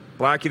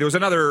 Blackie. There was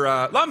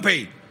another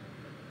Lumpy.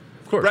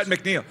 Of course. Brett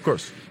McNeil. Of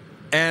course.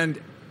 And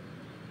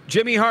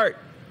Jimmy Hart,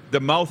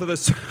 the Mouth of the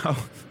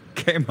South,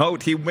 came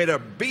out. He made a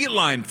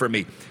beeline for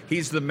me.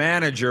 He's the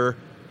manager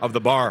of the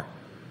bar.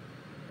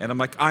 And I'm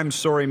like, I'm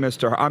sorry,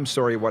 mister. I'm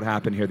sorry what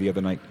happened here the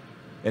other night.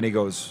 And he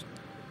goes,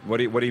 what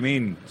do you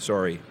mean,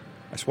 sorry?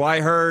 I said, well,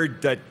 I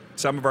heard that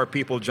some of our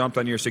people jumped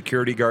on your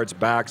security guards'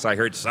 backs. I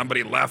heard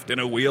somebody left in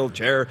a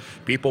wheelchair.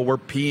 People were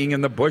peeing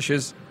in the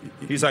bushes.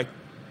 He's like,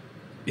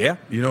 yeah.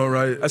 You know,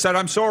 right? I said,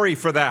 I'm sorry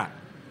for that.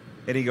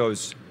 And he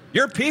goes,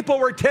 your people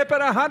were tipping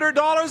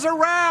 $100 a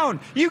round.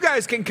 You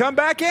guys can come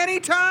back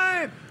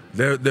anytime.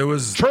 There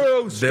was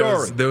true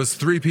story. There was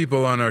 3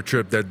 people on our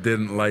trip that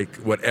didn't like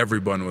what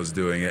everyone was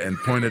doing and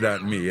pointed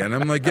at me. And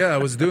I'm like, yeah, I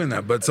was doing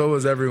that, but so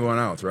was everyone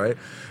else, right?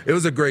 It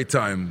was a great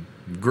time.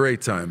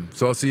 Great time.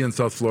 So I'll see you in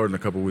South Florida in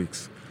a couple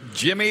weeks.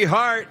 Jimmy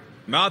Hart,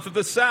 Mouth of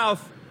the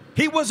South.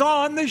 He was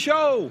on the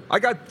show. I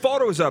got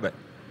photos of it.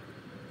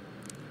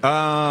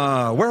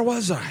 Where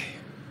was I?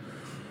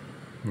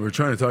 We were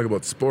trying to talk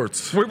about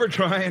sports. We were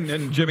trying,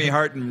 and Jimmy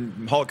Hart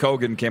and Hulk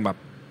Hogan came up.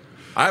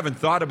 I haven't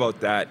thought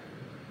about that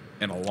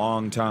in a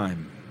long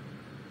time.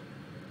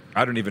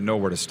 I don't even know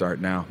where to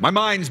start now. My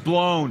mind's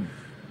blown.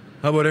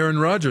 How about Aaron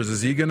Rodgers?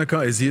 Is he going to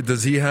come?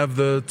 Does he have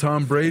the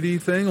Tom Brady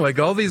thing? Like,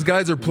 all these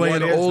guys are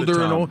playing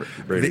older and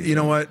older. You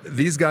know what?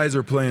 These guys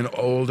are playing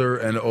older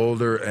and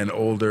older and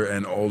older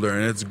and older,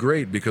 and it's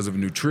great because of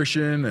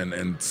nutrition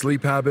and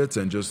sleep habits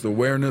and just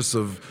awareness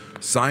of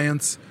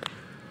science.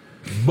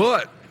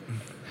 But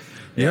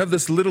you have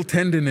this little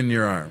tendon in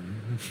your arm,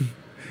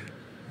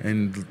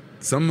 and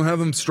some have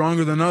them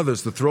stronger than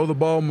others to throw the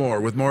ball more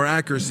with more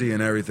accuracy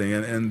and everything.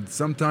 And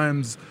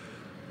sometimes,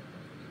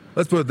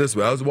 let's put it this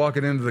way: I was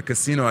walking into the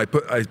casino. I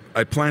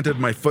planted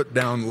my foot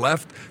down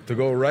left to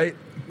go right.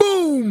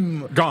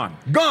 Boom! Gone.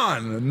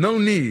 No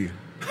knee.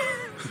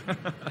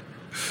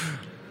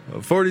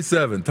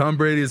 47. Tom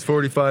Brady is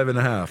 45 and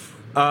a half.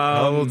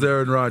 How old's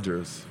Aaron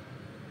Rodgers?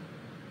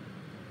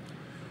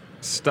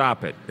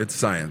 Stop it. It's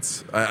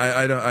science.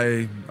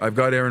 I've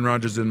got Aaron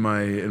Rodgers in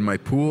my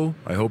pool.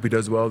 I hope he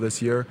does well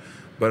this year,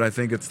 but I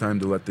think it's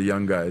time to let the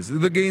young guys.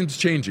 The game's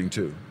changing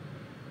too.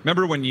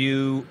 Remember when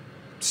you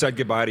said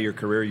goodbye to your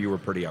career, you were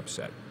pretty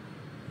upset.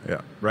 Yeah.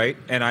 Right?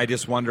 And I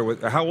just wonder,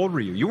 how old were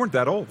you? You weren't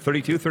that old.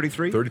 32,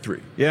 33? 33.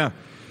 Yeah.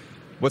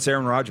 What's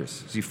Aaron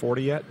Rodgers? Is he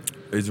 40 yet?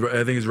 I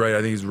think he's right.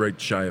 I think he's right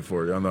shy of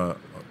 40, on the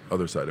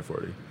other side of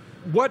 40.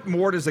 What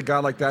more does a guy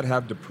like that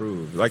have to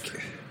prove?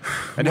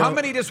 And how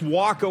many just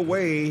walk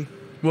away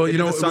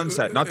into the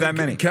sunset? Not that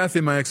many. Kathy,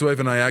 my ex-wife,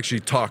 and I actually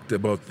talked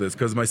about this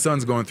because my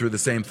son's going through the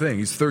same thing.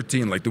 He's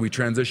 13. Like, do we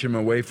transition him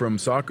away from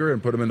soccer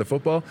and put him into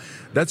football?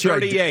 That's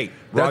 38.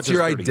 That's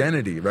your 38.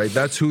 identity, right?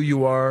 That's who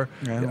you are.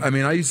 Yeah. I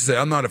mean, I used to say,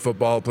 I'm not a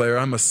football player.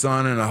 I'm a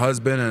son and a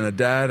husband and a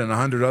dad and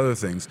 100 other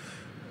things.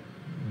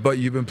 But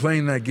you've been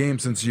playing that game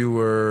since it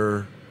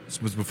was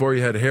before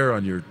you had hair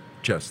on your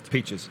chest.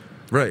 Peaches.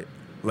 Right.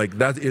 Like,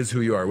 that is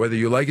who you are. Whether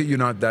you like it or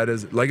not, that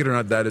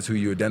is who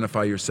you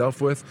identify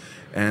yourself with.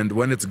 And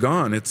when it's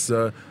gone, it's,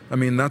 that's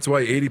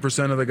why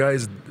 80% of the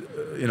guys,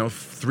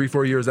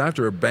 3-4 years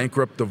after are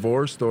bankrupt,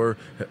 divorced, or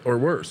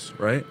worse,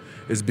 right?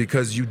 Is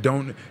because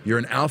you're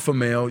an alpha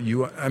male.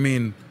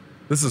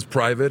 This is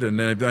private, and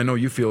I know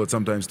you feel it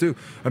sometimes too.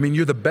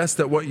 You're the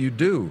best at what you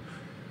do.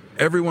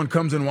 Everyone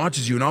comes and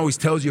watches you and always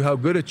tells you how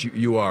good at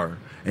you are.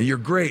 And you're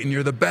great, and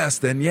you're the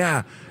best, and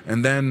yeah.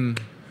 And then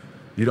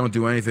you don't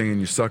do anything and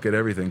you suck at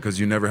everything because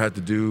you never had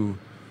to do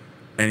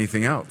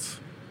anything else.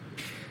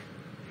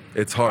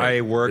 It's hard.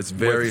 I work it's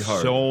very with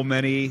hard. So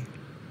many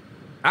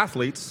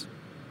athletes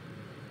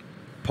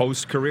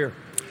post-career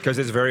because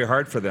it's very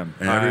hard for them.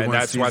 And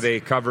that's why they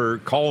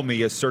call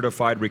me a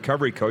certified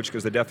recovery coach,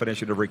 because the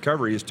definition of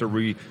recovery is to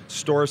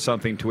restore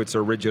something to its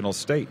original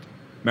state.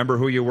 Remember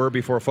who you were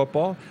before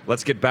football?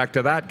 Let's get back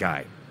to that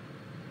guy.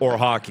 or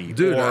hockey.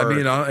 Dude, or, I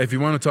mean, if you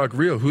want to talk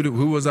real,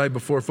 who was I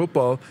before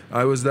football?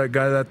 I was that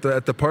guy at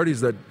the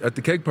parties, at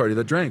the keg party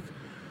that drank.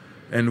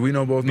 And we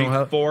both know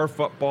how. Before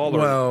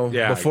football?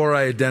 Before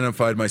I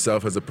identified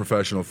myself as a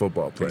professional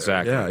football player.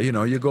 Exactly. Yeah,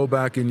 you go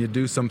back and you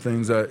do some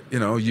things that,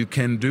 you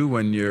can do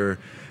when you're,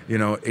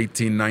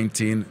 18,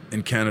 19.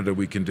 In Canada,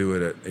 we can do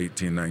it at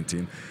 18,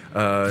 19.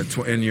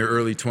 In your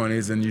early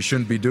 20s, and you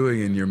shouldn't be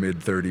doing in your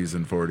mid-30s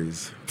and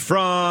 40s.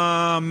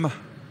 From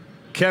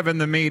Kevin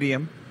the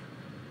Medium,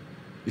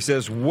 he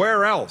says,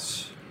 where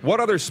else? What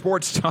other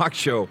sports talk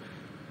show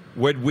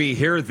would we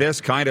hear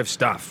this kind of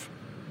stuff?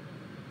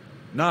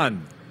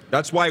 None.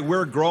 That's why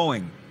we're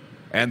growing,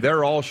 and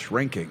they're all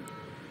shrinking.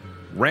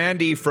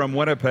 Randy from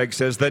Winnipeg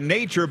says, the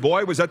Nature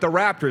Boy was at the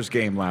Raptors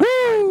game last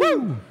night.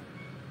 Woo!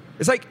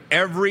 It's like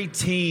every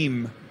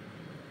team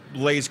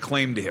lays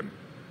claim to him.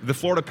 The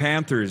Florida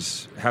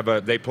Panthers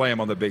they play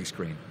him on the big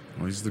screen.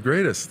 Well, he's the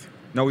greatest.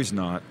 No, he's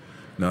not.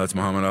 No, that's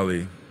Muhammad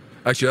Ali.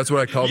 Actually, that's what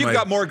I call You've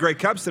got more Grey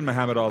Cups than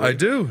Muhammad Ali. I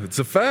do. It's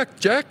a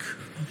fact, Jack.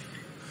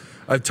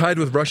 I've tied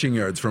with rushing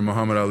yards from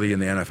Muhammad Ali in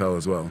the NFL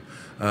as well.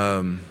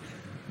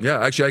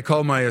 Actually, I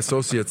call my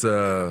associates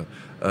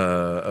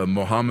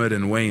Muhammad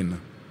and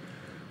Wayne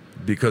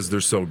because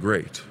they're so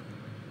great.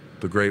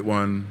 The great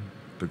one,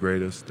 the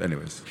greatest.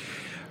 Anyways.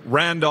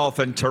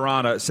 Randolph in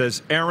Toronto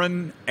says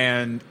Aaron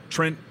and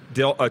Trent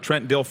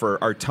Dilfer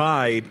are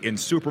tied in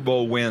Super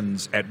Bowl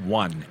wins at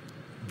 1.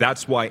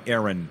 That's why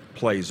Aaron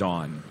plays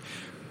on.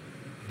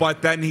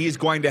 But then he's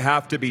going to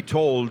have to be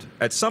told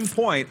at some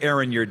point,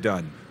 Aaron, you're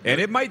done.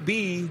 And it might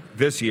be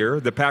this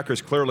year. The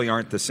Packers clearly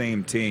aren't the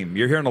same team.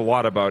 You're hearing a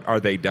lot about, are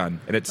they done?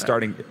 And it's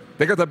starting.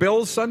 They got the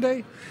Bills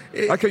Sunday?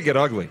 That could get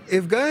ugly.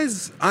 If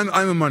guys, I'm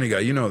a money guy,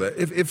 you know that.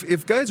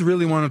 If guys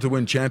really wanted to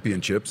win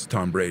championships,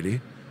 Tom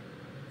Brady,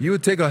 you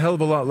would take a hell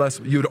of a lot less.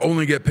 You would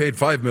only get paid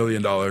 $5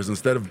 million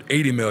instead of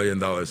 $80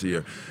 million a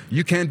year.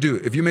 You can't do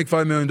it. If you make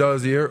 $5 million a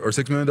year or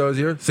 $6 million a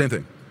year, same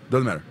thing.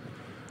 Doesn't matter.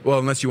 Well,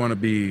 unless you want to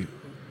be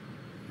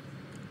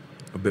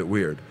a bit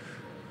weird.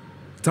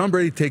 Tom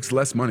Brady takes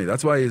less money.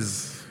 That's why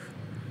he's,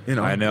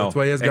 I know. That's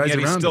why he has guys around him.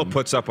 And yet he still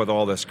puts up with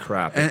all this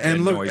crap.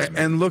 And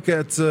look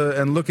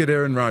at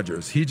Aaron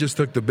Rodgers. He just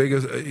took the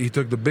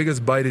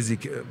biggest bite as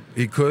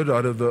he could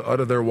out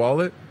of their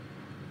wallet.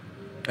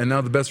 And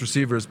now the best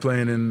receiver is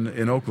playing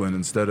in Oakland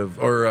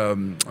or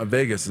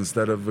Vegas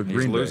instead of Green Bay.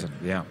 He's losing,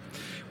 yeah.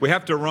 We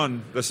have to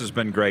run. This has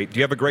been great. Do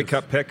you have a Grey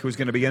Cup pick? Who's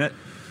going to be in it?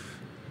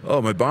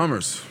 Oh, my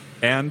Bombers.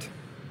 And?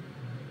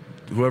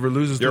 Whoever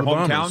loses to the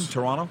Bombers. Your hometown,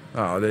 Toronto?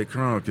 Oh,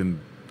 Toronto can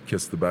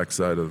kiss the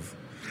backside of...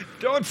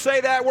 Don't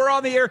say that. We're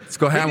on the air. Let's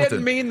go Hamilton. We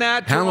didn't mean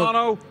that,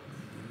 Toronto.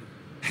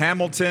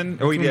 Hamilton.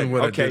 Oh, we did.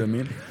 Okay. I didn't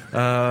mean.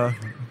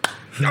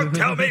 Don't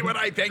tell me what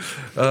I think.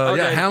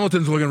 Okay. Yeah,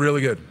 Hamilton's looking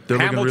really good. They're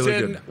looking really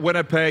good. Hamilton,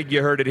 Winnipeg,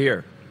 you heard it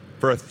here.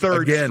 For a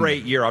third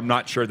straight year, I'm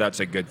not sure that's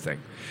a good thing.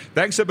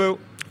 Thanks, Abou.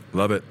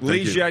 Love it.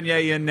 Lee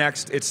Janier in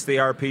next. It's the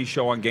RP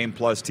Show on Game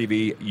Plus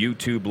TV,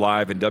 YouTube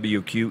Live, and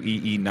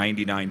WQEE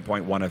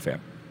 99.1 FM.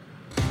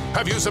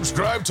 Have you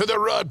subscribed to the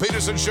Rod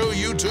Peterson Show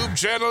YouTube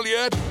channel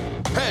yet?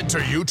 Head to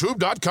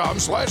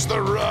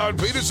youtube.com/The Rod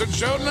Peterson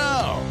Show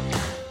now.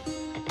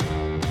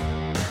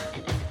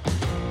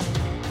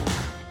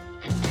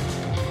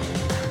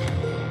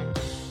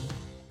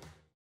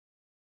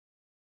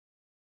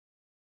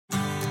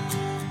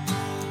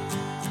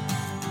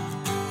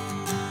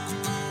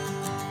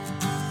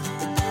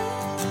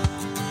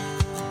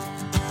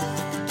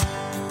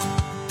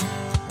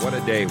 What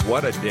a day.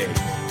 What a day.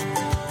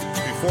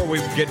 Before we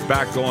get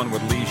back going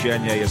with Lee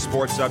Janier, a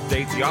sports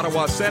update. The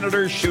Ottawa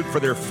Senators shoot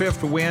for their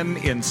 5th win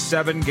in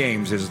 7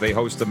 games as they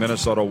host the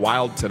Minnesota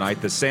Wild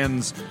tonight. The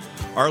Sens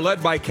are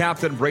led by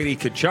captain Brady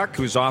Tkachuk,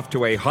 who's off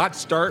to a hot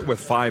start with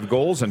 5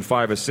 goals and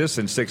 5 assists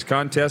in 6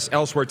 contests.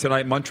 Elsewhere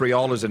tonight,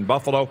 Montreal is in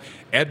Buffalo.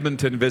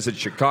 Edmonton visits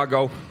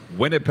Chicago.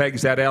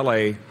 Winnipeg's at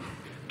L.A.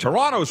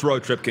 Toronto's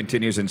road trip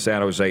continues in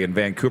San Jose, and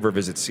Vancouver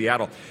visits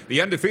Seattle. The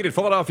undefeated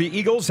Philadelphia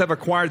Eagles have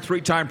acquired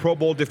 3-time Pro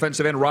Bowl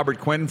defensive end Robert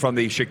Quinn from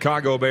the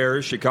Chicago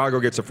Bears. Chicago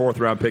gets a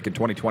 4th-round pick in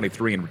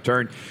 2023 in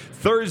return.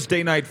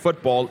 Thursday night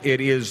football,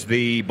 it is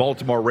the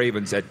Baltimore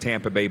Ravens at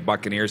Tampa Bay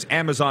Buccaneers.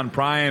 Amazon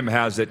Prime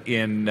has it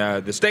in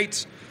the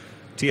States,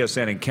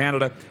 TSN in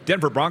Canada.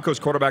 Denver Broncos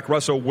quarterback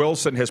Russell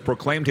Wilson has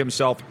proclaimed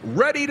himself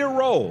ready to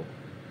roll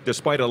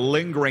despite a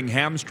lingering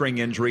hamstring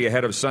injury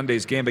ahead of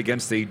Sunday's game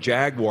against the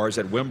Jaguars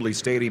at Wembley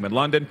Stadium in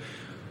London.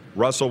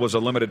 Russell was a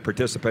limited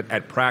participant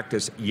at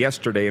practice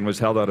yesterday and was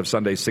held out of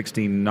Sunday's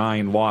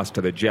 16-9 loss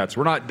to the Jets.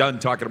 We're not done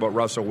talking about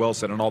Russell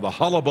Wilson and all the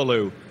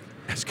hullabaloo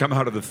has come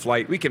out of the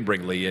flight. We can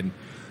bring Lee in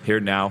here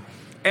now.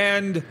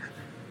 And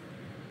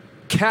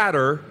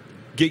Qatar,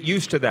 get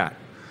used to that.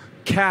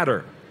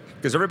 Qatar,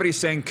 because everybody's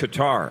saying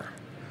Qatar,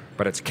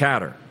 but it's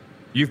Qatar.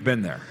 You've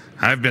been there.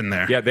 I've been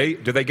there. Yeah,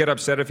 do they get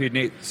upset if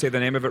you say the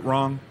name of it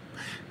wrong?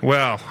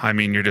 Well, I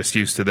mean, you're just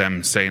used to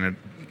them saying it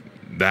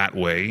that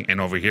way,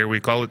 and over here we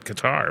call it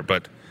Qatar.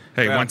 But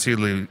hey, once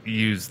you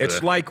use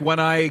it's like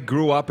when I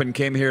grew up and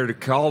came here to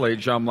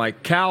college, I'm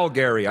like,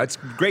 Calgary. It's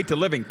great to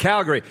live in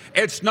Calgary.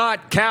 It's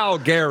not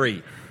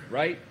Calgary,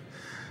 right?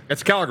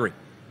 It's Calgary.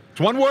 That's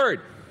one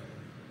word.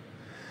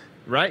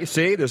 Right?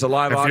 See, there's a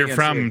live audience. If you're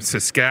from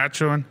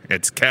Saskatchewan,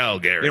 it's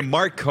Calgary.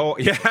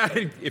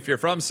 If you're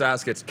from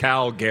Sask, it's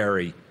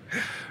Calgary.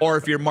 Or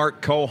if you're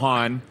Mark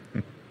Cohan,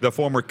 the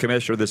former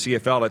commissioner of the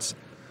CFL, it's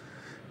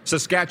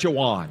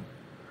Saskatchewan.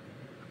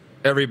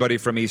 Everybody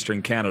from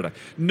Eastern Canada.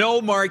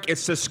 No, Mark,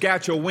 it's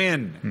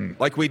Saskatchewan,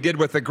 like we did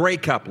with the Grey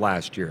Cup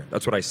last year.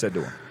 That's what I said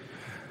to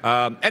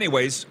him.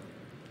 Anyways,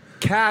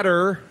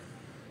 Qatar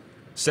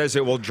says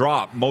it will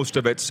drop most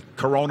of its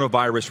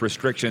coronavirus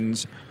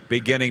restrictions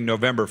beginning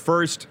November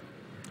 1st,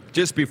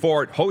 just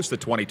before it hosts the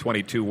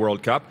 2022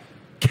 World Cup.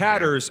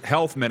 Qatar's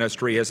health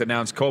ministry has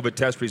announced COVID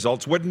test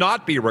results would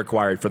not be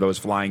required for those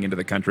flying into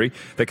the country.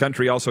 The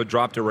country also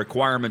dropped a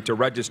requirement to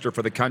register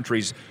for the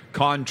country's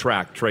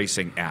contract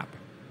tracing app.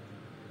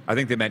 I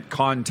think they meant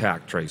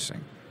contact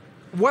tracing.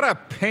 What a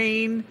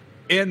pain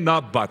in the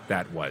butt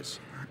that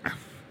was.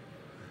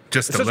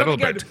 Just a little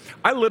bit.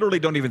 I literally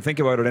don't even think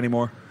about it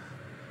anymore.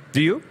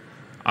 Do you?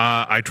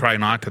 I try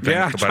not to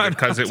think about it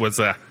because it was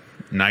a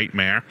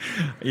nightmare.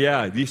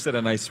 Yeah, you said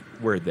a nice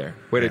word there.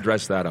 Way to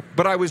dress that up.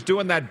 But I was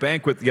doing that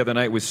banquet the other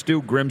night with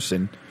Stu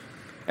Grimson,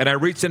 and I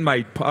reached in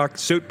my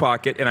suit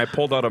pocket, and I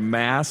pulled out a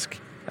mask.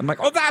 I'm like,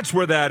 oh, that's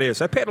where that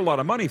is. I paid a lot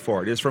of money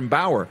for it. It's from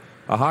Bauer,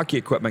 a hockey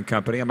equipment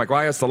company. I'm like,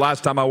 well, that's the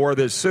last time I wore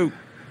this suit.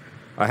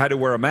 I had to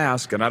wear a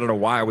mask, and I don't know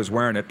why I was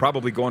wearing it.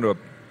 Probably going to a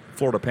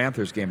Florida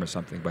Panthers game or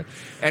something. But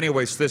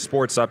anyways, this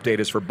sports update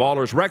is for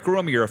Ballers Rec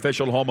Room, your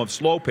official home of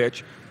Slow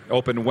Pitch.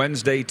 Open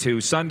Wednesday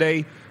to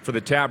Sunday for the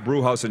Tab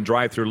Brewhouse and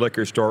Drive-Thru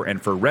Liquor Store.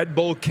 And for Red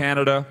Bull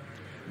Canada,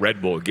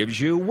 Red Bull gives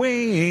you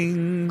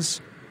wings.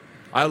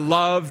 I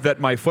love that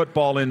my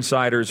football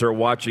insiders are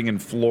watching in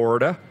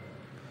Florida.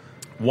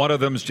 One of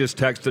them's just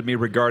texted me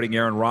regarding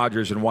Aaron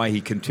Rodgers and why he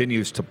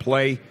continues to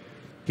play.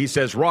 He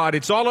says, Rod,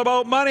 it's all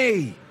about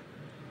money.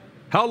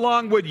 How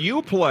long would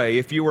you play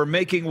if you were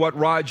making what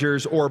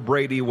Rodgers or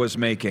Brady was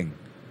making?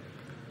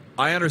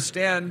 I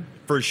understand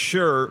for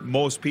sure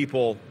most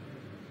people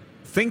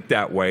think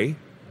that way,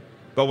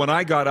 but when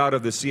I got out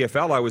of the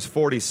CFL, I was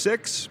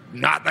 46.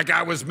 Not like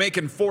I was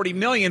making $40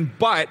 million,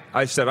 but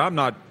I said,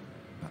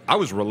 I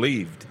was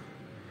relieved.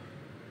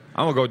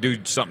 I'm going to go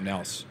do something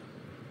else.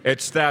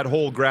 It's that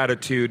whole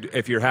gratitude.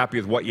 If you're happy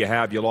with what you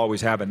have, you'll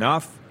always have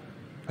enough.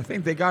 I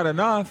think they got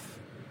enough.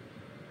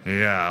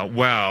 Yeah,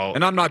 well...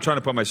 And I'm not trying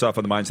to put myself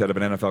in the mindset of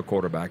an NFL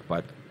quarterback,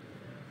 but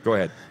go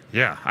ahead.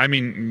 Yeah, I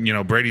mean,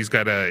 Brady's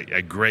got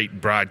a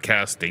great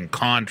broadcasting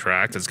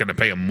contract. It's going to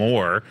pay him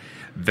more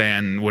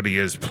than what he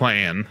is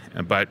playing.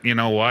 But you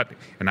know what?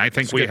 And I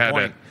think we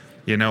had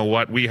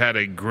we had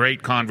a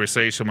great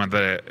conversation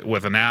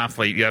with an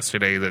athlete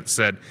yesterday that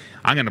said,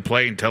 I'm going to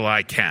play until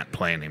I can't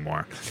play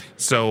anymore.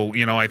 So,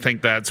 I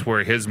think that's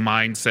where his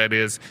mindset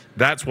is.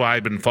 That's why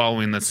I've been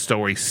following this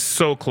story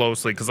so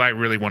closely, because I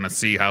really want to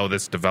see how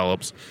this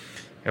develops.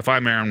 If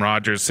I'm Aaron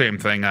Rodgers, same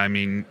thing. I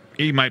mean,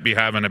 he might be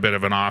having a bit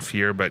of an off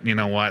year, but you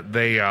know what?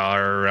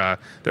 They're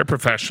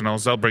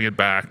professionals. They'll bring it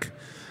back.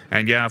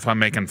 And yeah, if I'm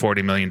making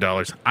 $40 million,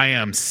 I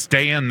am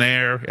staying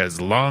there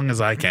as long as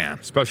I can.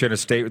 Especially in a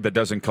state that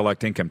doesn't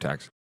collect income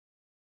tax.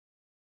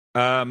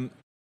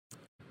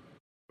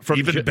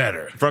 Even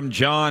better. From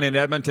John in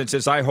Edmonton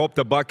says, I hope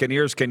the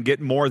Buccaneers can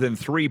get more than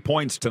 3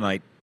 points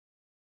tonight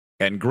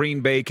and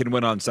Green Bay can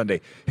win on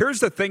Sunday. Here's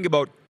the thing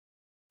about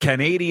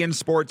Canadian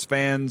sports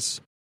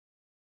fans.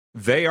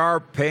 They are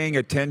paying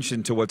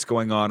attention to what's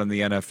going on in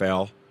the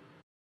NFL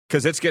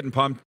because it's getting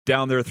pumped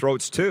down their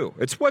throats too.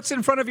 It's what's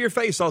in front of your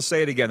face. I'll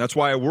say it again. That's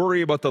why I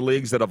worry about the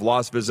leagues that have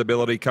lost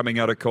visibility coming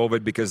out of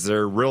COVID, because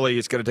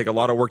it's going to take a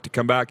lot of work to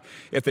come back,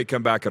 if they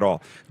come back at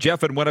all.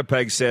 Jeff in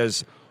Winnipeg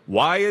says,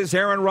 why is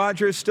Aaron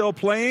Rodgers still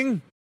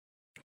playing?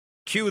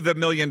 Cue the $1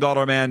 Million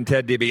Man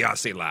Ted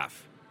DiBiase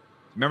laugh.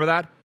 Remember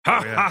that?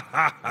 Ha, ha,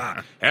 ha,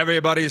 ha.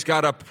 Everybody's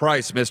got a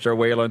price, Mr.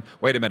 Whalen.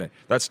 Wait a minute.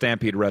 That's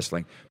Stampede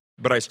Wrestling.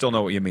 But I still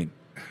know what you mean.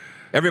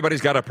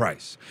 Everybody's got a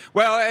price.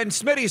 Well, and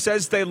Smitty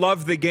says they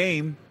love the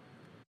game.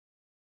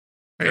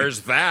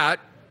 There's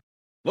that.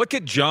 Look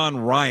at John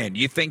Ryan.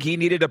 You think he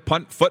needed to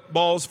punt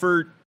footballs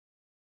for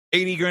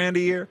 $80,000 a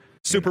year?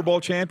 Super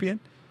Bowl champion?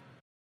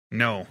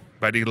 No.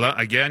 But you love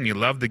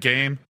the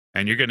game,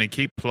 and you're going to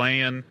keep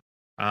playing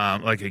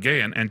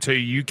again until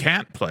you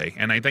can't play.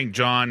 And I think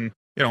John,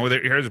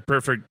 here's a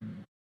perfect,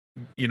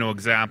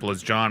 example.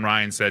 As John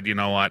Ryan said, you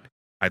know what?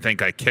 I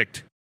think I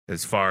kicked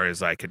as far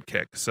as I could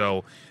kick.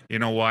 So, at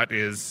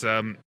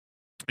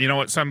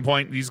some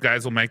point these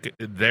guys will make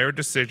their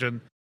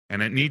decision,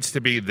 and it needs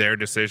to be their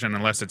decision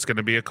unless it's going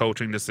to be a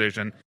coaching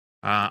decision.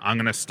 I'm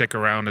going to stick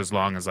around as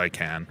long as I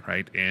can,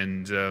 right?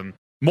 And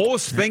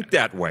most think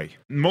that way.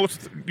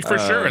 Most, for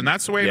sure, and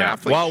that's the way an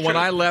athlete should. When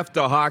I left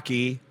the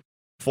hockey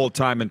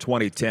full-time in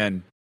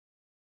 2010,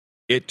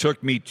 it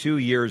took me 2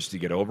 years to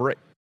get over it.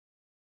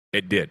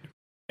 It did.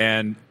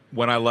 And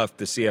when I left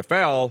the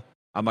CFL,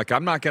 I'm like,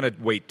 I'm not going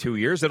to wait 2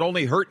 years. It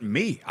only hurt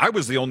me. I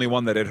was the only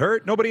one that it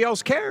hurt. Nobody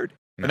else cared.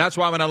 And that's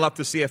why when I left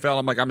the CFL,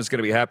 I'm like, I'm just going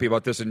to be happy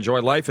about this,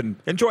 enjoy life, and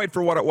enjoy it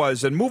for what it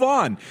was, and move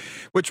on.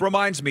 Which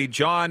reminds me,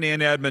 John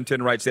in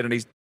Edmonton writes in,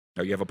 and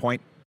you have a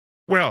point?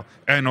 Well,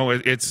 I know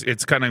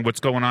it's kind of what's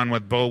going on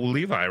with Bo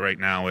Levi right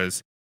now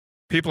is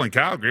people in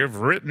Calgary have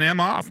written him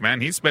off,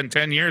 man. He spent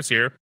 10 years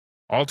here,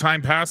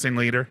 all-time passing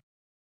leader.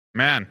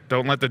 Man,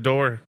 don't let the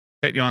door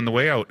hit you on the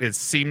way out. It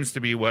seems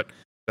to be what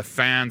the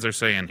fans are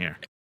saying here.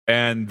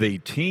 And the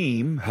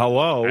team,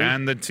 hello.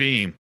 And the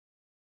team.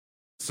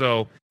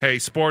 So, hey,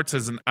 sports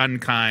is an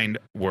unkind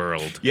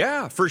world.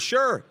 Yeah, for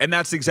sure. And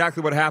that's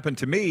exactly what happened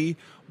to me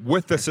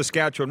with the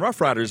Saskatchewan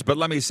Roughriders. But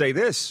let me say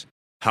this.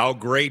 How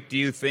great do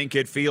you think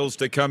it feels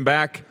to come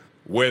back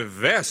with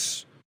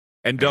this?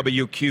 And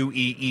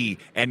WQEE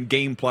and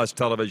Game Plus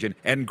Television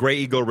and Grey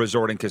Eagle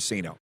Resort and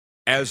Casino.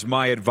 As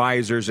my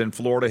advisors in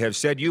Florida have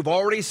said, you've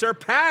already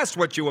surpassed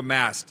what you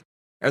amassed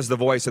as the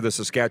voice of the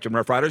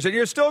Saskatchewan Roughriders, and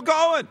you're still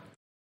going.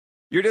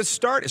 You're just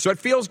starting. So it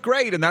feels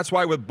great, and that's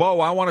why with Bo,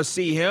 I want to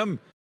see him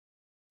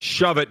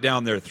shove it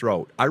down their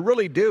throat. I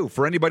really do.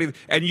 For anybody,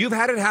 and you've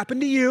had it happen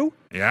to you.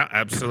 Yeah,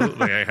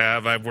 absolutely. I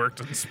have. I've worked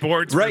in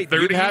sports right. for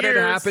 30 You've had years. it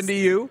happen to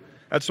you.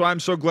 That's why I'm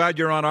so glad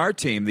you're on our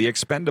team, the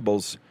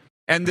Expendables.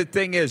 And the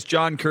thing is,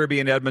 John Kirby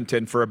in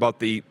Edmonton, for about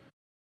the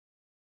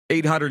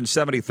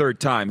 873rd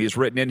time, he's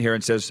written in here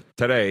and says,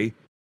 today,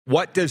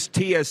 what does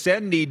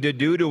TSN need to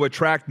do to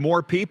attract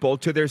more people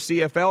to their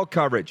CFL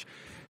coverage?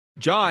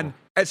 John,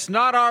 it's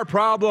not our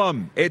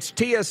problem. It's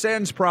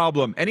TSN's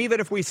problem. And even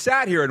if we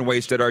sat here and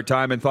wasted our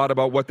time and thought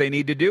about what they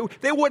need to do,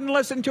 they wouldn't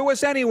listen to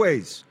us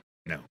anyways.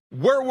 No.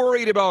 We're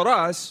worried about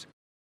us.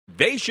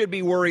 They should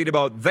be worried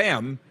about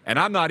them, and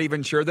I'm not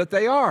even sure that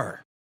they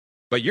are.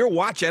 But you're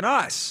watching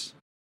us.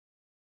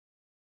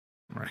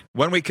 Right.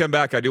 When we come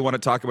back, I do want to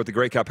talk about the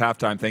Grey Cup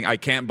halftime thing. I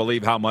can't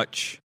believe how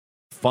much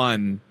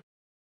fun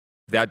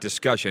that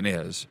discussion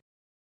is.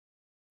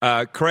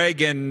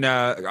 Craig and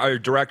our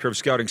director of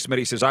scouting,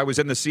 Smitty, says, I was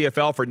in the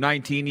CFL for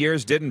 19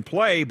 years, didn't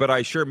play, but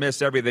I sure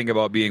miss everything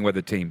about being with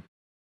a team.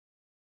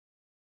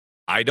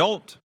 I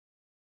don't.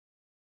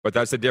 But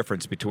that's the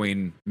difference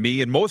between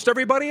me and most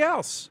everybody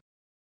else.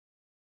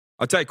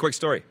 I'll tell you a quick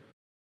story.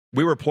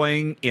 We were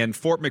playing in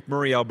Fort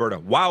McMurray, Alberta.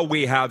 Wow,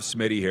 we have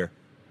Smitty here.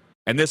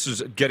 And this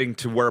is getting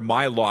to where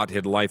my lot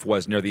in life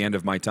was near the end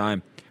of my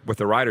time with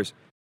the Riders.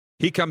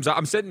 He comes out.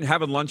 I'm sitting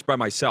having lunch by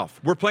myself.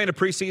 We're playing a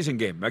preseason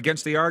game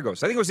against the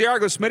Argos. I think it was the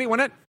Argos, Smitty,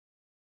 wasn't it?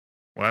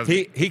 Well,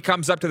 he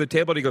comes up to the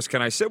table and he goes,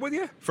 can I sit with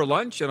you for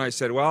lunch? And I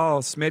said,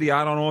 well, Smitty,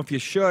 I don't know if you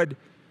should.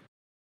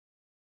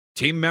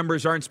 Team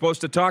members aren't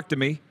supposed to talk to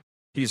me.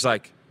 He's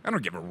like, I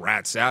don't give a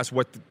rat's ass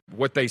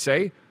what they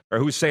say or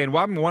who's saying,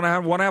 well, I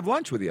want to have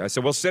lunch with you. I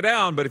said, well, sit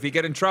down, but if you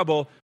get in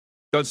trouble,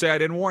 don't say I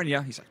didn't warn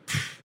you. He's like,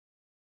 pfft.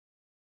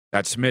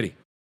 That's Smitty.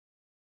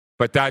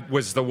 But that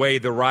was the way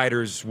the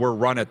Riders were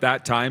run at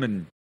that time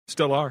and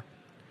still are.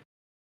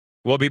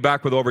 We'll be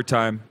back with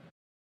Overtime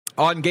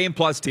on Game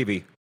Plus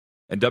TV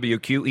and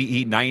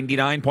WQEE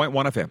 99.1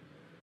 FM.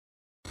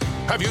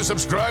 Have you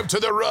subscribed to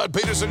the Rod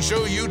Peterson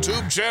Show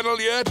YouTube channel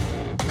yet?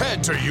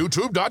 Head to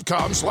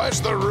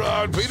youtube.com/The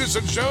Rod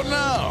Peterson Show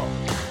now.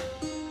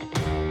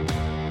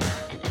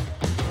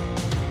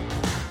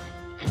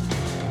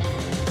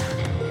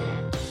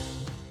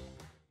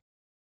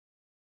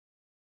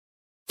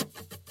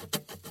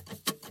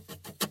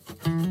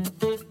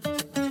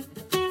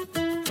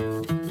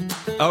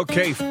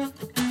 Okay,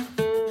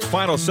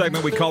 final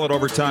segment. We call it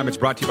Overtime. It's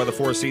brought to you by the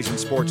Four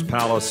Seasons Sports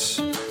Palace,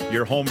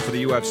 your home for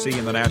the UFC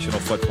and the National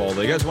Football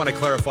League. I just want to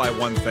clarify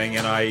one thing,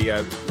 and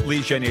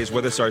Lee Genier is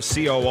with us, our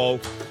COO,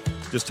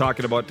 just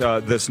talking about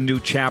this new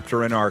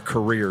chapter in our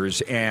careers,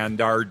 and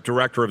our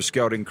director of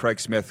scouting, Craig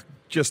Smith,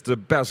 just the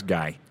best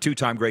guy,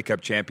 two-time Grey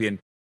Cup champion,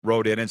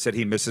 wrote in and said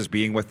he misses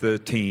being with the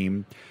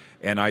team,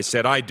 and I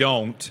said, I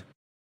don't.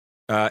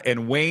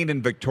 And Wayne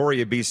in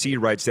Victoria, BC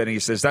writes that, and he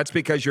says, that's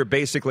because you're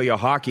basically a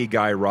hockey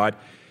guy, Rod.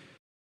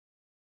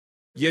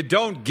 You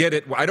don't get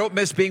it. I don't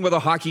miss being with the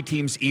hockey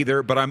teams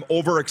either, but I'm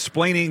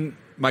over-explaining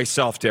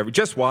myself to everyone.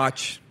 Just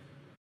watch.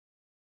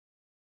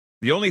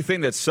 The only thing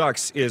that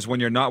sucks is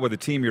when you're not with a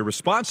team, you're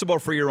responsible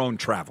for your own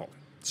travel.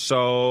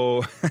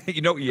 So,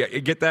 you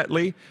get that,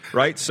 Lee?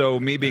 Right? So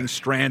me being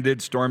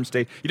stranded, storm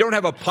state. You don't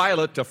have a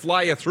pilot to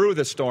fly you through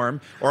the storm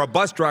or a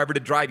bus driver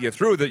to drive you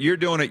through that. You're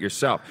doing it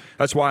yourself.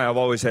 That's why I've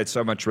always had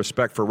so much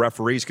respect for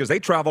referees, because they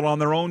travel on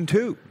their own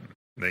too.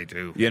 They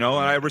do. And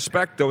I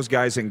respect those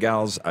guys and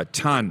gals a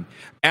ton.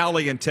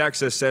 Allie in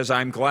Texas says,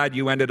 I'm glad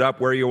you ended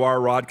up where you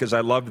are, Rod, because I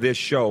love this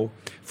show.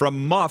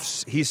 From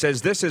Muffs, he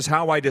says, this is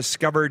how I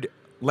discovered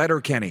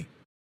Letterkenny.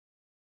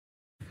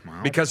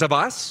 Wow. Because of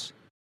us?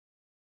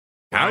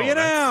 How Wow, you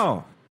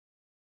know?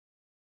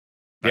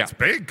 That's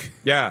big.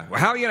 Yeah. Well,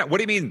 how you know? What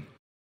do you mean?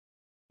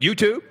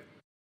 YouTube?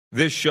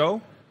 This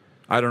show?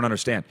 I don't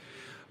understand.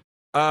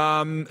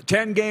 10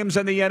 games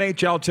in the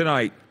NHL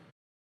tonight.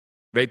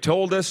 They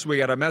told us, we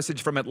got a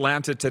message from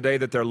Atlanta today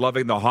that they're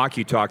loving the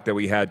hockey talk that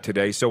we had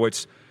today. So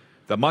it's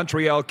the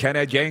Montreal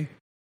Canadiens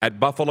at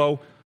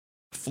Buffalo,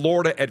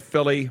 Florida at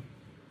Philly,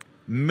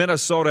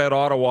 Minnesota at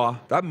Ottawa.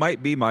 That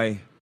might be my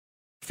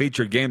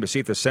featured game to see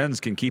if the Sens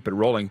can keep it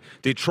rolling.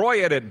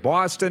 Detroit at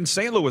Boston,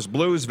 St. Louis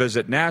Blues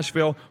visit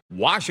Nashville,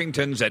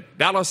 Washington's at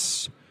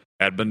Dallas,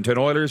 Edmonton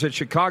Oilers at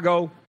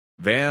Chicago,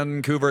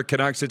 Vancouver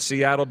Canucks at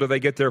Seattle. Do they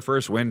get their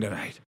first win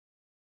tonight?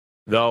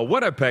 The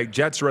Winnipeg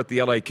Jets are at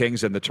the LA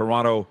Kings, and the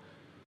Toronto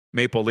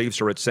Maple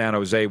Leafs are at San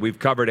Jose. We've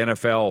covered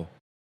NFL,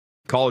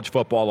 college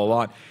football a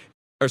lot.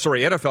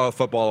 NFL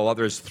football a lot.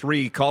 There's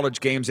 3 college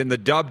games in the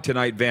dub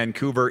tonight.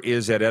 Vancouver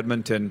is at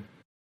Edmonton.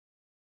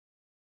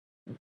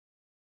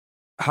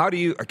 How do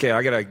you... Okay,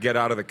 I got to get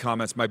out of the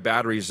comments. My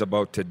battery's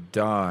about to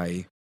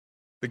die.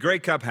 The Grey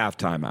Cup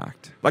halftime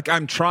act. Like,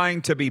 I'm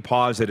trying to be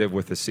positive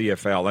with the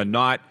CFL and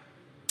not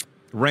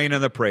rain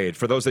in the parade.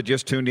 For those that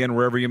just tuned in,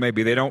 wherever you may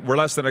be, we're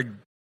less than a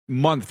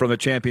month from the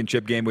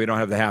championship game. We don't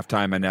have the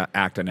halftime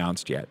act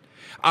announced yet.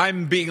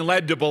 I'm being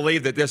led to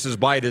believe that this is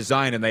by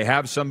design, and they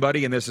have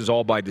somebody, and this is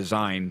all by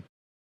design.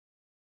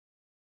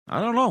 I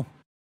don't know.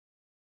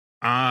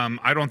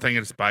 I don't think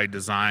it's by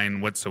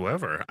design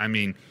whatsoever. I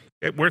mean,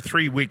 we're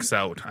 3 weeks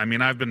out. I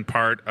mean, I've been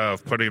part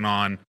of putting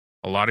on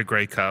a lot of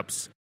Grey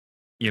Cups.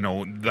 You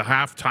know, the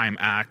halftime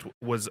act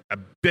was a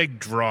big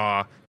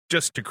draw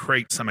just to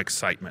create some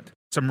excitement,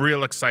 some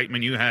real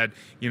excitement. You had,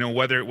 you know,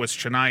 whether it was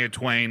Shania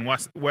Twain,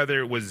 whether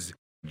it was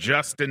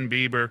Justin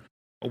Bieber,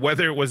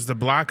 whether it was the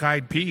Black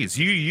Eyed Peas.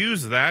 You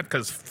use that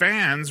because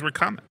fans were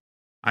coming.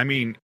 I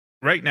mean,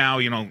 right now,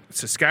 you know,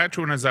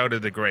 Saskatchewan is out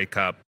of the Grey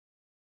Cup.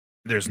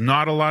 There's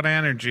not a lot of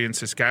energy in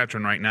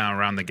Saskatchewan right now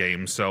around the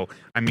game. So,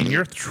 I mean,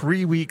 you're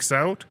 3 weeks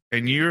out,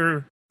 and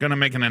you're going to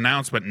make an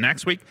announcement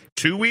next week,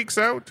 2 weeks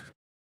out?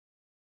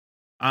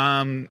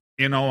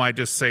 You know, I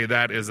just say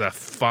that is a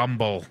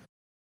fumble,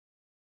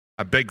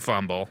 a big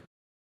fumble.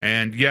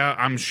 And yeah,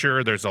 I'm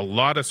sure there's a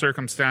lot of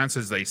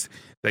circumstances.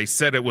 They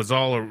said it was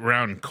all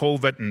around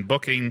COVID and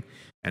booking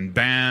and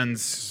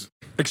bans.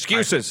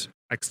 Excuses.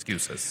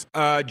 Excuses.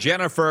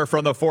 Jennifer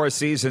from the Four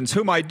Seasons,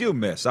 whom I do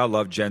miss. I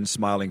love Jen's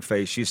smiling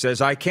face. She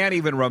says, I can't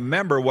even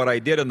remember what I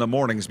did in the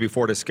mornings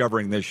before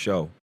discovering this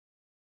show.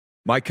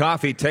 My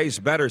coffee tastes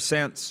better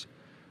since.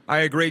 I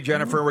agree,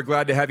 Jennifer. We're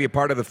glad to have you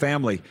part of the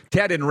family.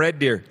 Ted in Red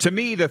Deer. To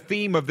me, the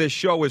theme of this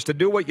show is to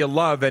do what you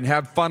love and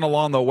have fun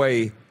along the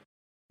way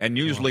and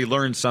usually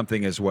learn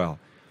something as well.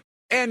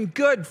 And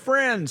good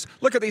friends.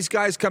 Look at these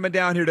guys coming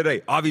down here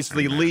today.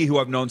 Obviously, Lee, who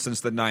I've known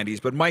since the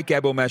 90s, but Mike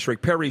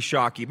Abou-Mechrek, Perry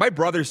Shockey. My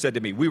brother said to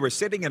me, we were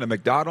sitting in a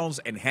McDonald's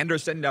in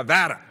Henderson,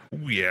 Nevada.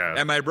 Oh, yeah.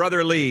 And my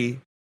brother Lee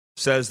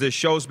says this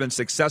show's been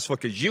successful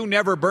because you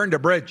never burned a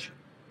bridge.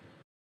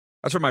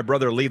 That's from my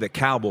brother Lee, the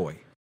cowboy.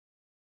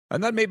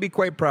 And that made me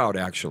quite proud,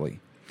 actually.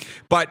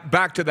 But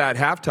back to that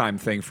halftime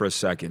thing for a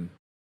second.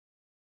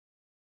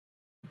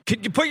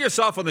 Can you put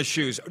yourself on the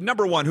shoes?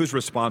 Number one, who's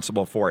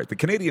responsible for it? The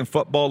Canadian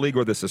Football League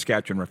or the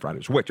Saskatchewan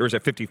Roughriders? Which? Or is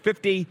it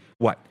 50-50?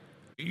 What?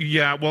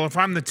 Yeah, well, if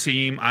I'm the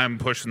team, I'm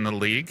pushing the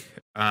league.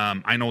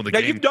 I know the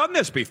game. Now, you've done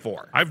this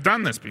before. I've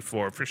done this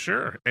before, for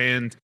sure.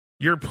 And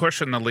you're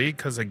pushing the league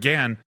because,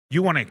 again,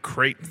 you want to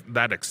create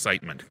that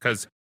excitement.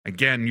 Because,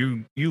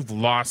 again, you've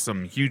lost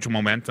some huge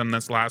momentum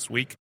this last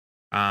week.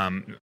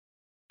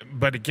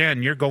 But,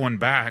 again, you're going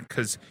back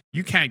because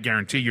you can't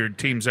guarantee your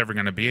team's ever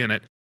going to be in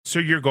it. So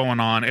you're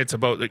going on. It's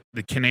about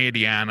the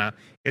Canadiana.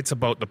 It's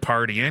about the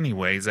party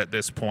anyways at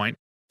this point.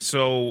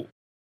 So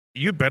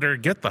you better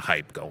get the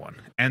hype going.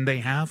 And they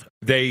have.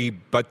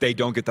 But they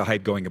don't get the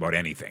hype going about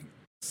anything.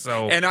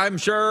 So, and I'm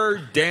sure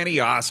Danny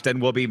Austin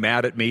will be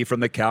mad at me from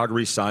the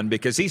Calgary Sun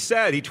because he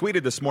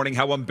tweeted this morning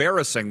how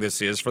embarrassing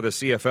this is for the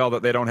CFL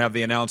that they don't have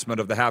the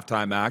announcement of the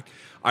halftime act.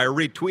 I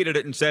retweeted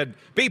it and said,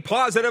 be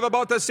positive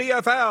about the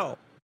CFL.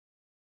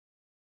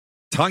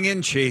 Tongue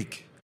in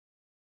cheek.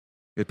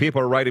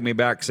 People are writing me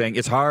back saying,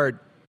 it's hard.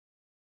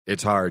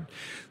 It's hard.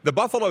 The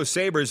Buffalo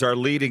Sabres are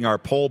leading our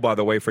poll, by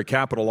the way, for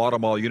Capital Auto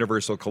Mall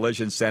Universal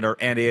Collision Center,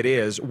 and it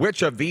is,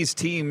 which of these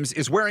teams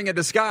is wearing a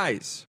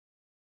disguise?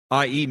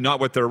 I.e., not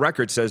what their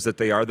record says that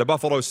they are. The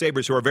Buffalo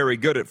Sabres, who are very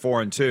good at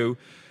 4-2.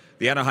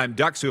 The Anaheim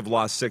Ducks, who have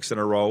lost 6 in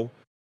a row.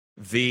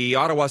 The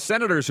Ottawa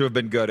Senators, who have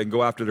been good and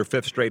go after their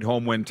 5th straight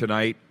home win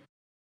tonight.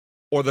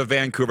 Or the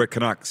Vancouver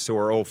Canucks, who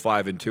are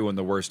 0-5-2 and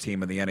the worst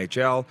team in the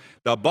NHL.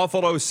 The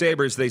Buffalo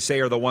Sabres, they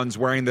say, are the ones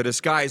wearing the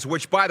disguise,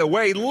 which, by the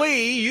way,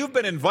 Lee, you've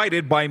been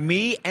invited by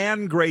me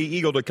and Gray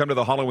Eagle to come to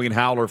the Halloween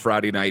Howler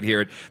Friday night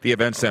here at the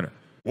Event Center.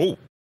 Whoa.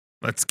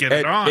 Let's get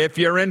it on. If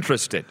you're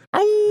interested.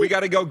 Oh. We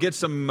got to go get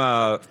some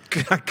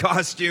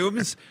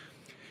costumes.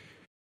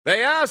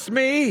 They asked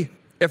me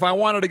if I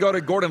wanted to go to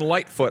Gordon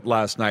Lightfoot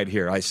last night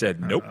here. I said,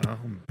 nope. Oh,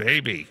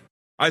 baby.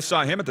 I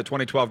saw him at the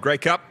 2012 Grey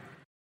Cup.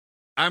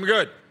 I'm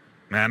good.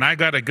 Man, I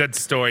got a good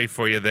story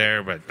for you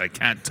there, but I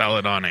can't tell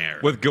it on air.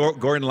 With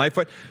Gordon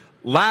Lightfoot,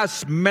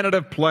 last minute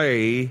of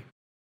play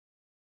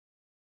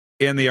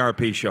in the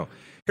RP show.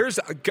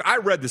 I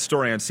read the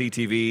story on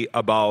CTV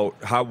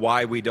about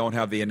why we don't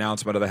have the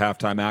announcement of the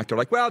halftime act. They're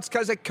like, well, it's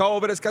because of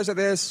COVID, it's because of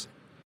this.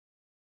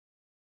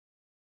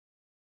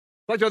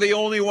 Like they're the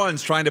only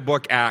ones trying to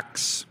book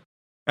acts.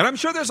 And I'm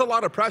sure there's a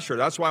lot of pressure.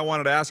 That's why I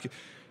wanted to ask you.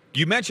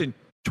 You mentioned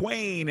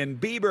Twain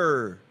and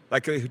Bieber.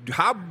 Like,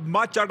 how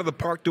much out of the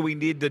park do we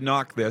need to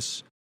knock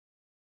this?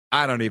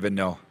 I don't even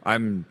know.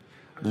 I'm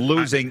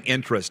losing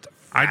interest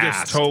fast. I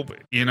just hope,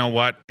 you know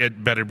what,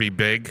 it better be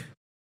big.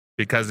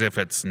 Because if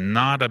it's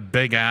not a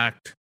big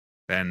act,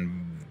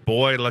 then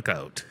boy, look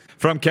out.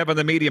 From Kevin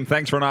the Medium,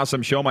 thanks for an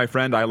awesome show, my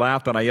friend. I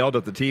laughed and I yelled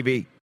at the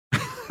TV.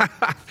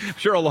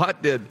 Sure, a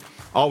lot did.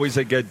 Always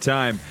a good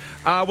time.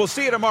 We'll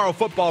see you tomorrow,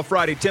 Football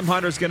Friday. Tim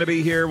Hunter's going to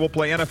be here. We'll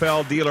play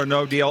NFL Deal or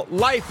No Deal.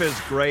 Life is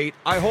great.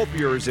 I hope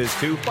yours is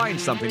too. Find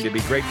something to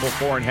be grateful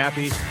for and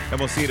happy. And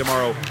we'll see you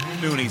tomorrow,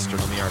 noon Eastern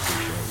on the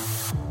RP Show.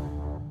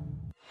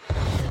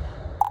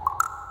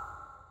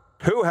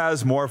 Who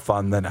has more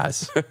fun than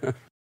us?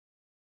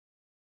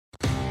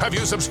 Have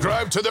you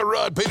subscribed to the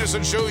Rod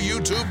Peterson Show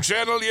YouTube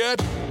channel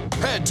yet?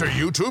 Head to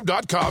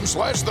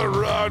youtube.com/The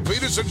Rod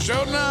Peterson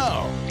Show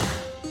now.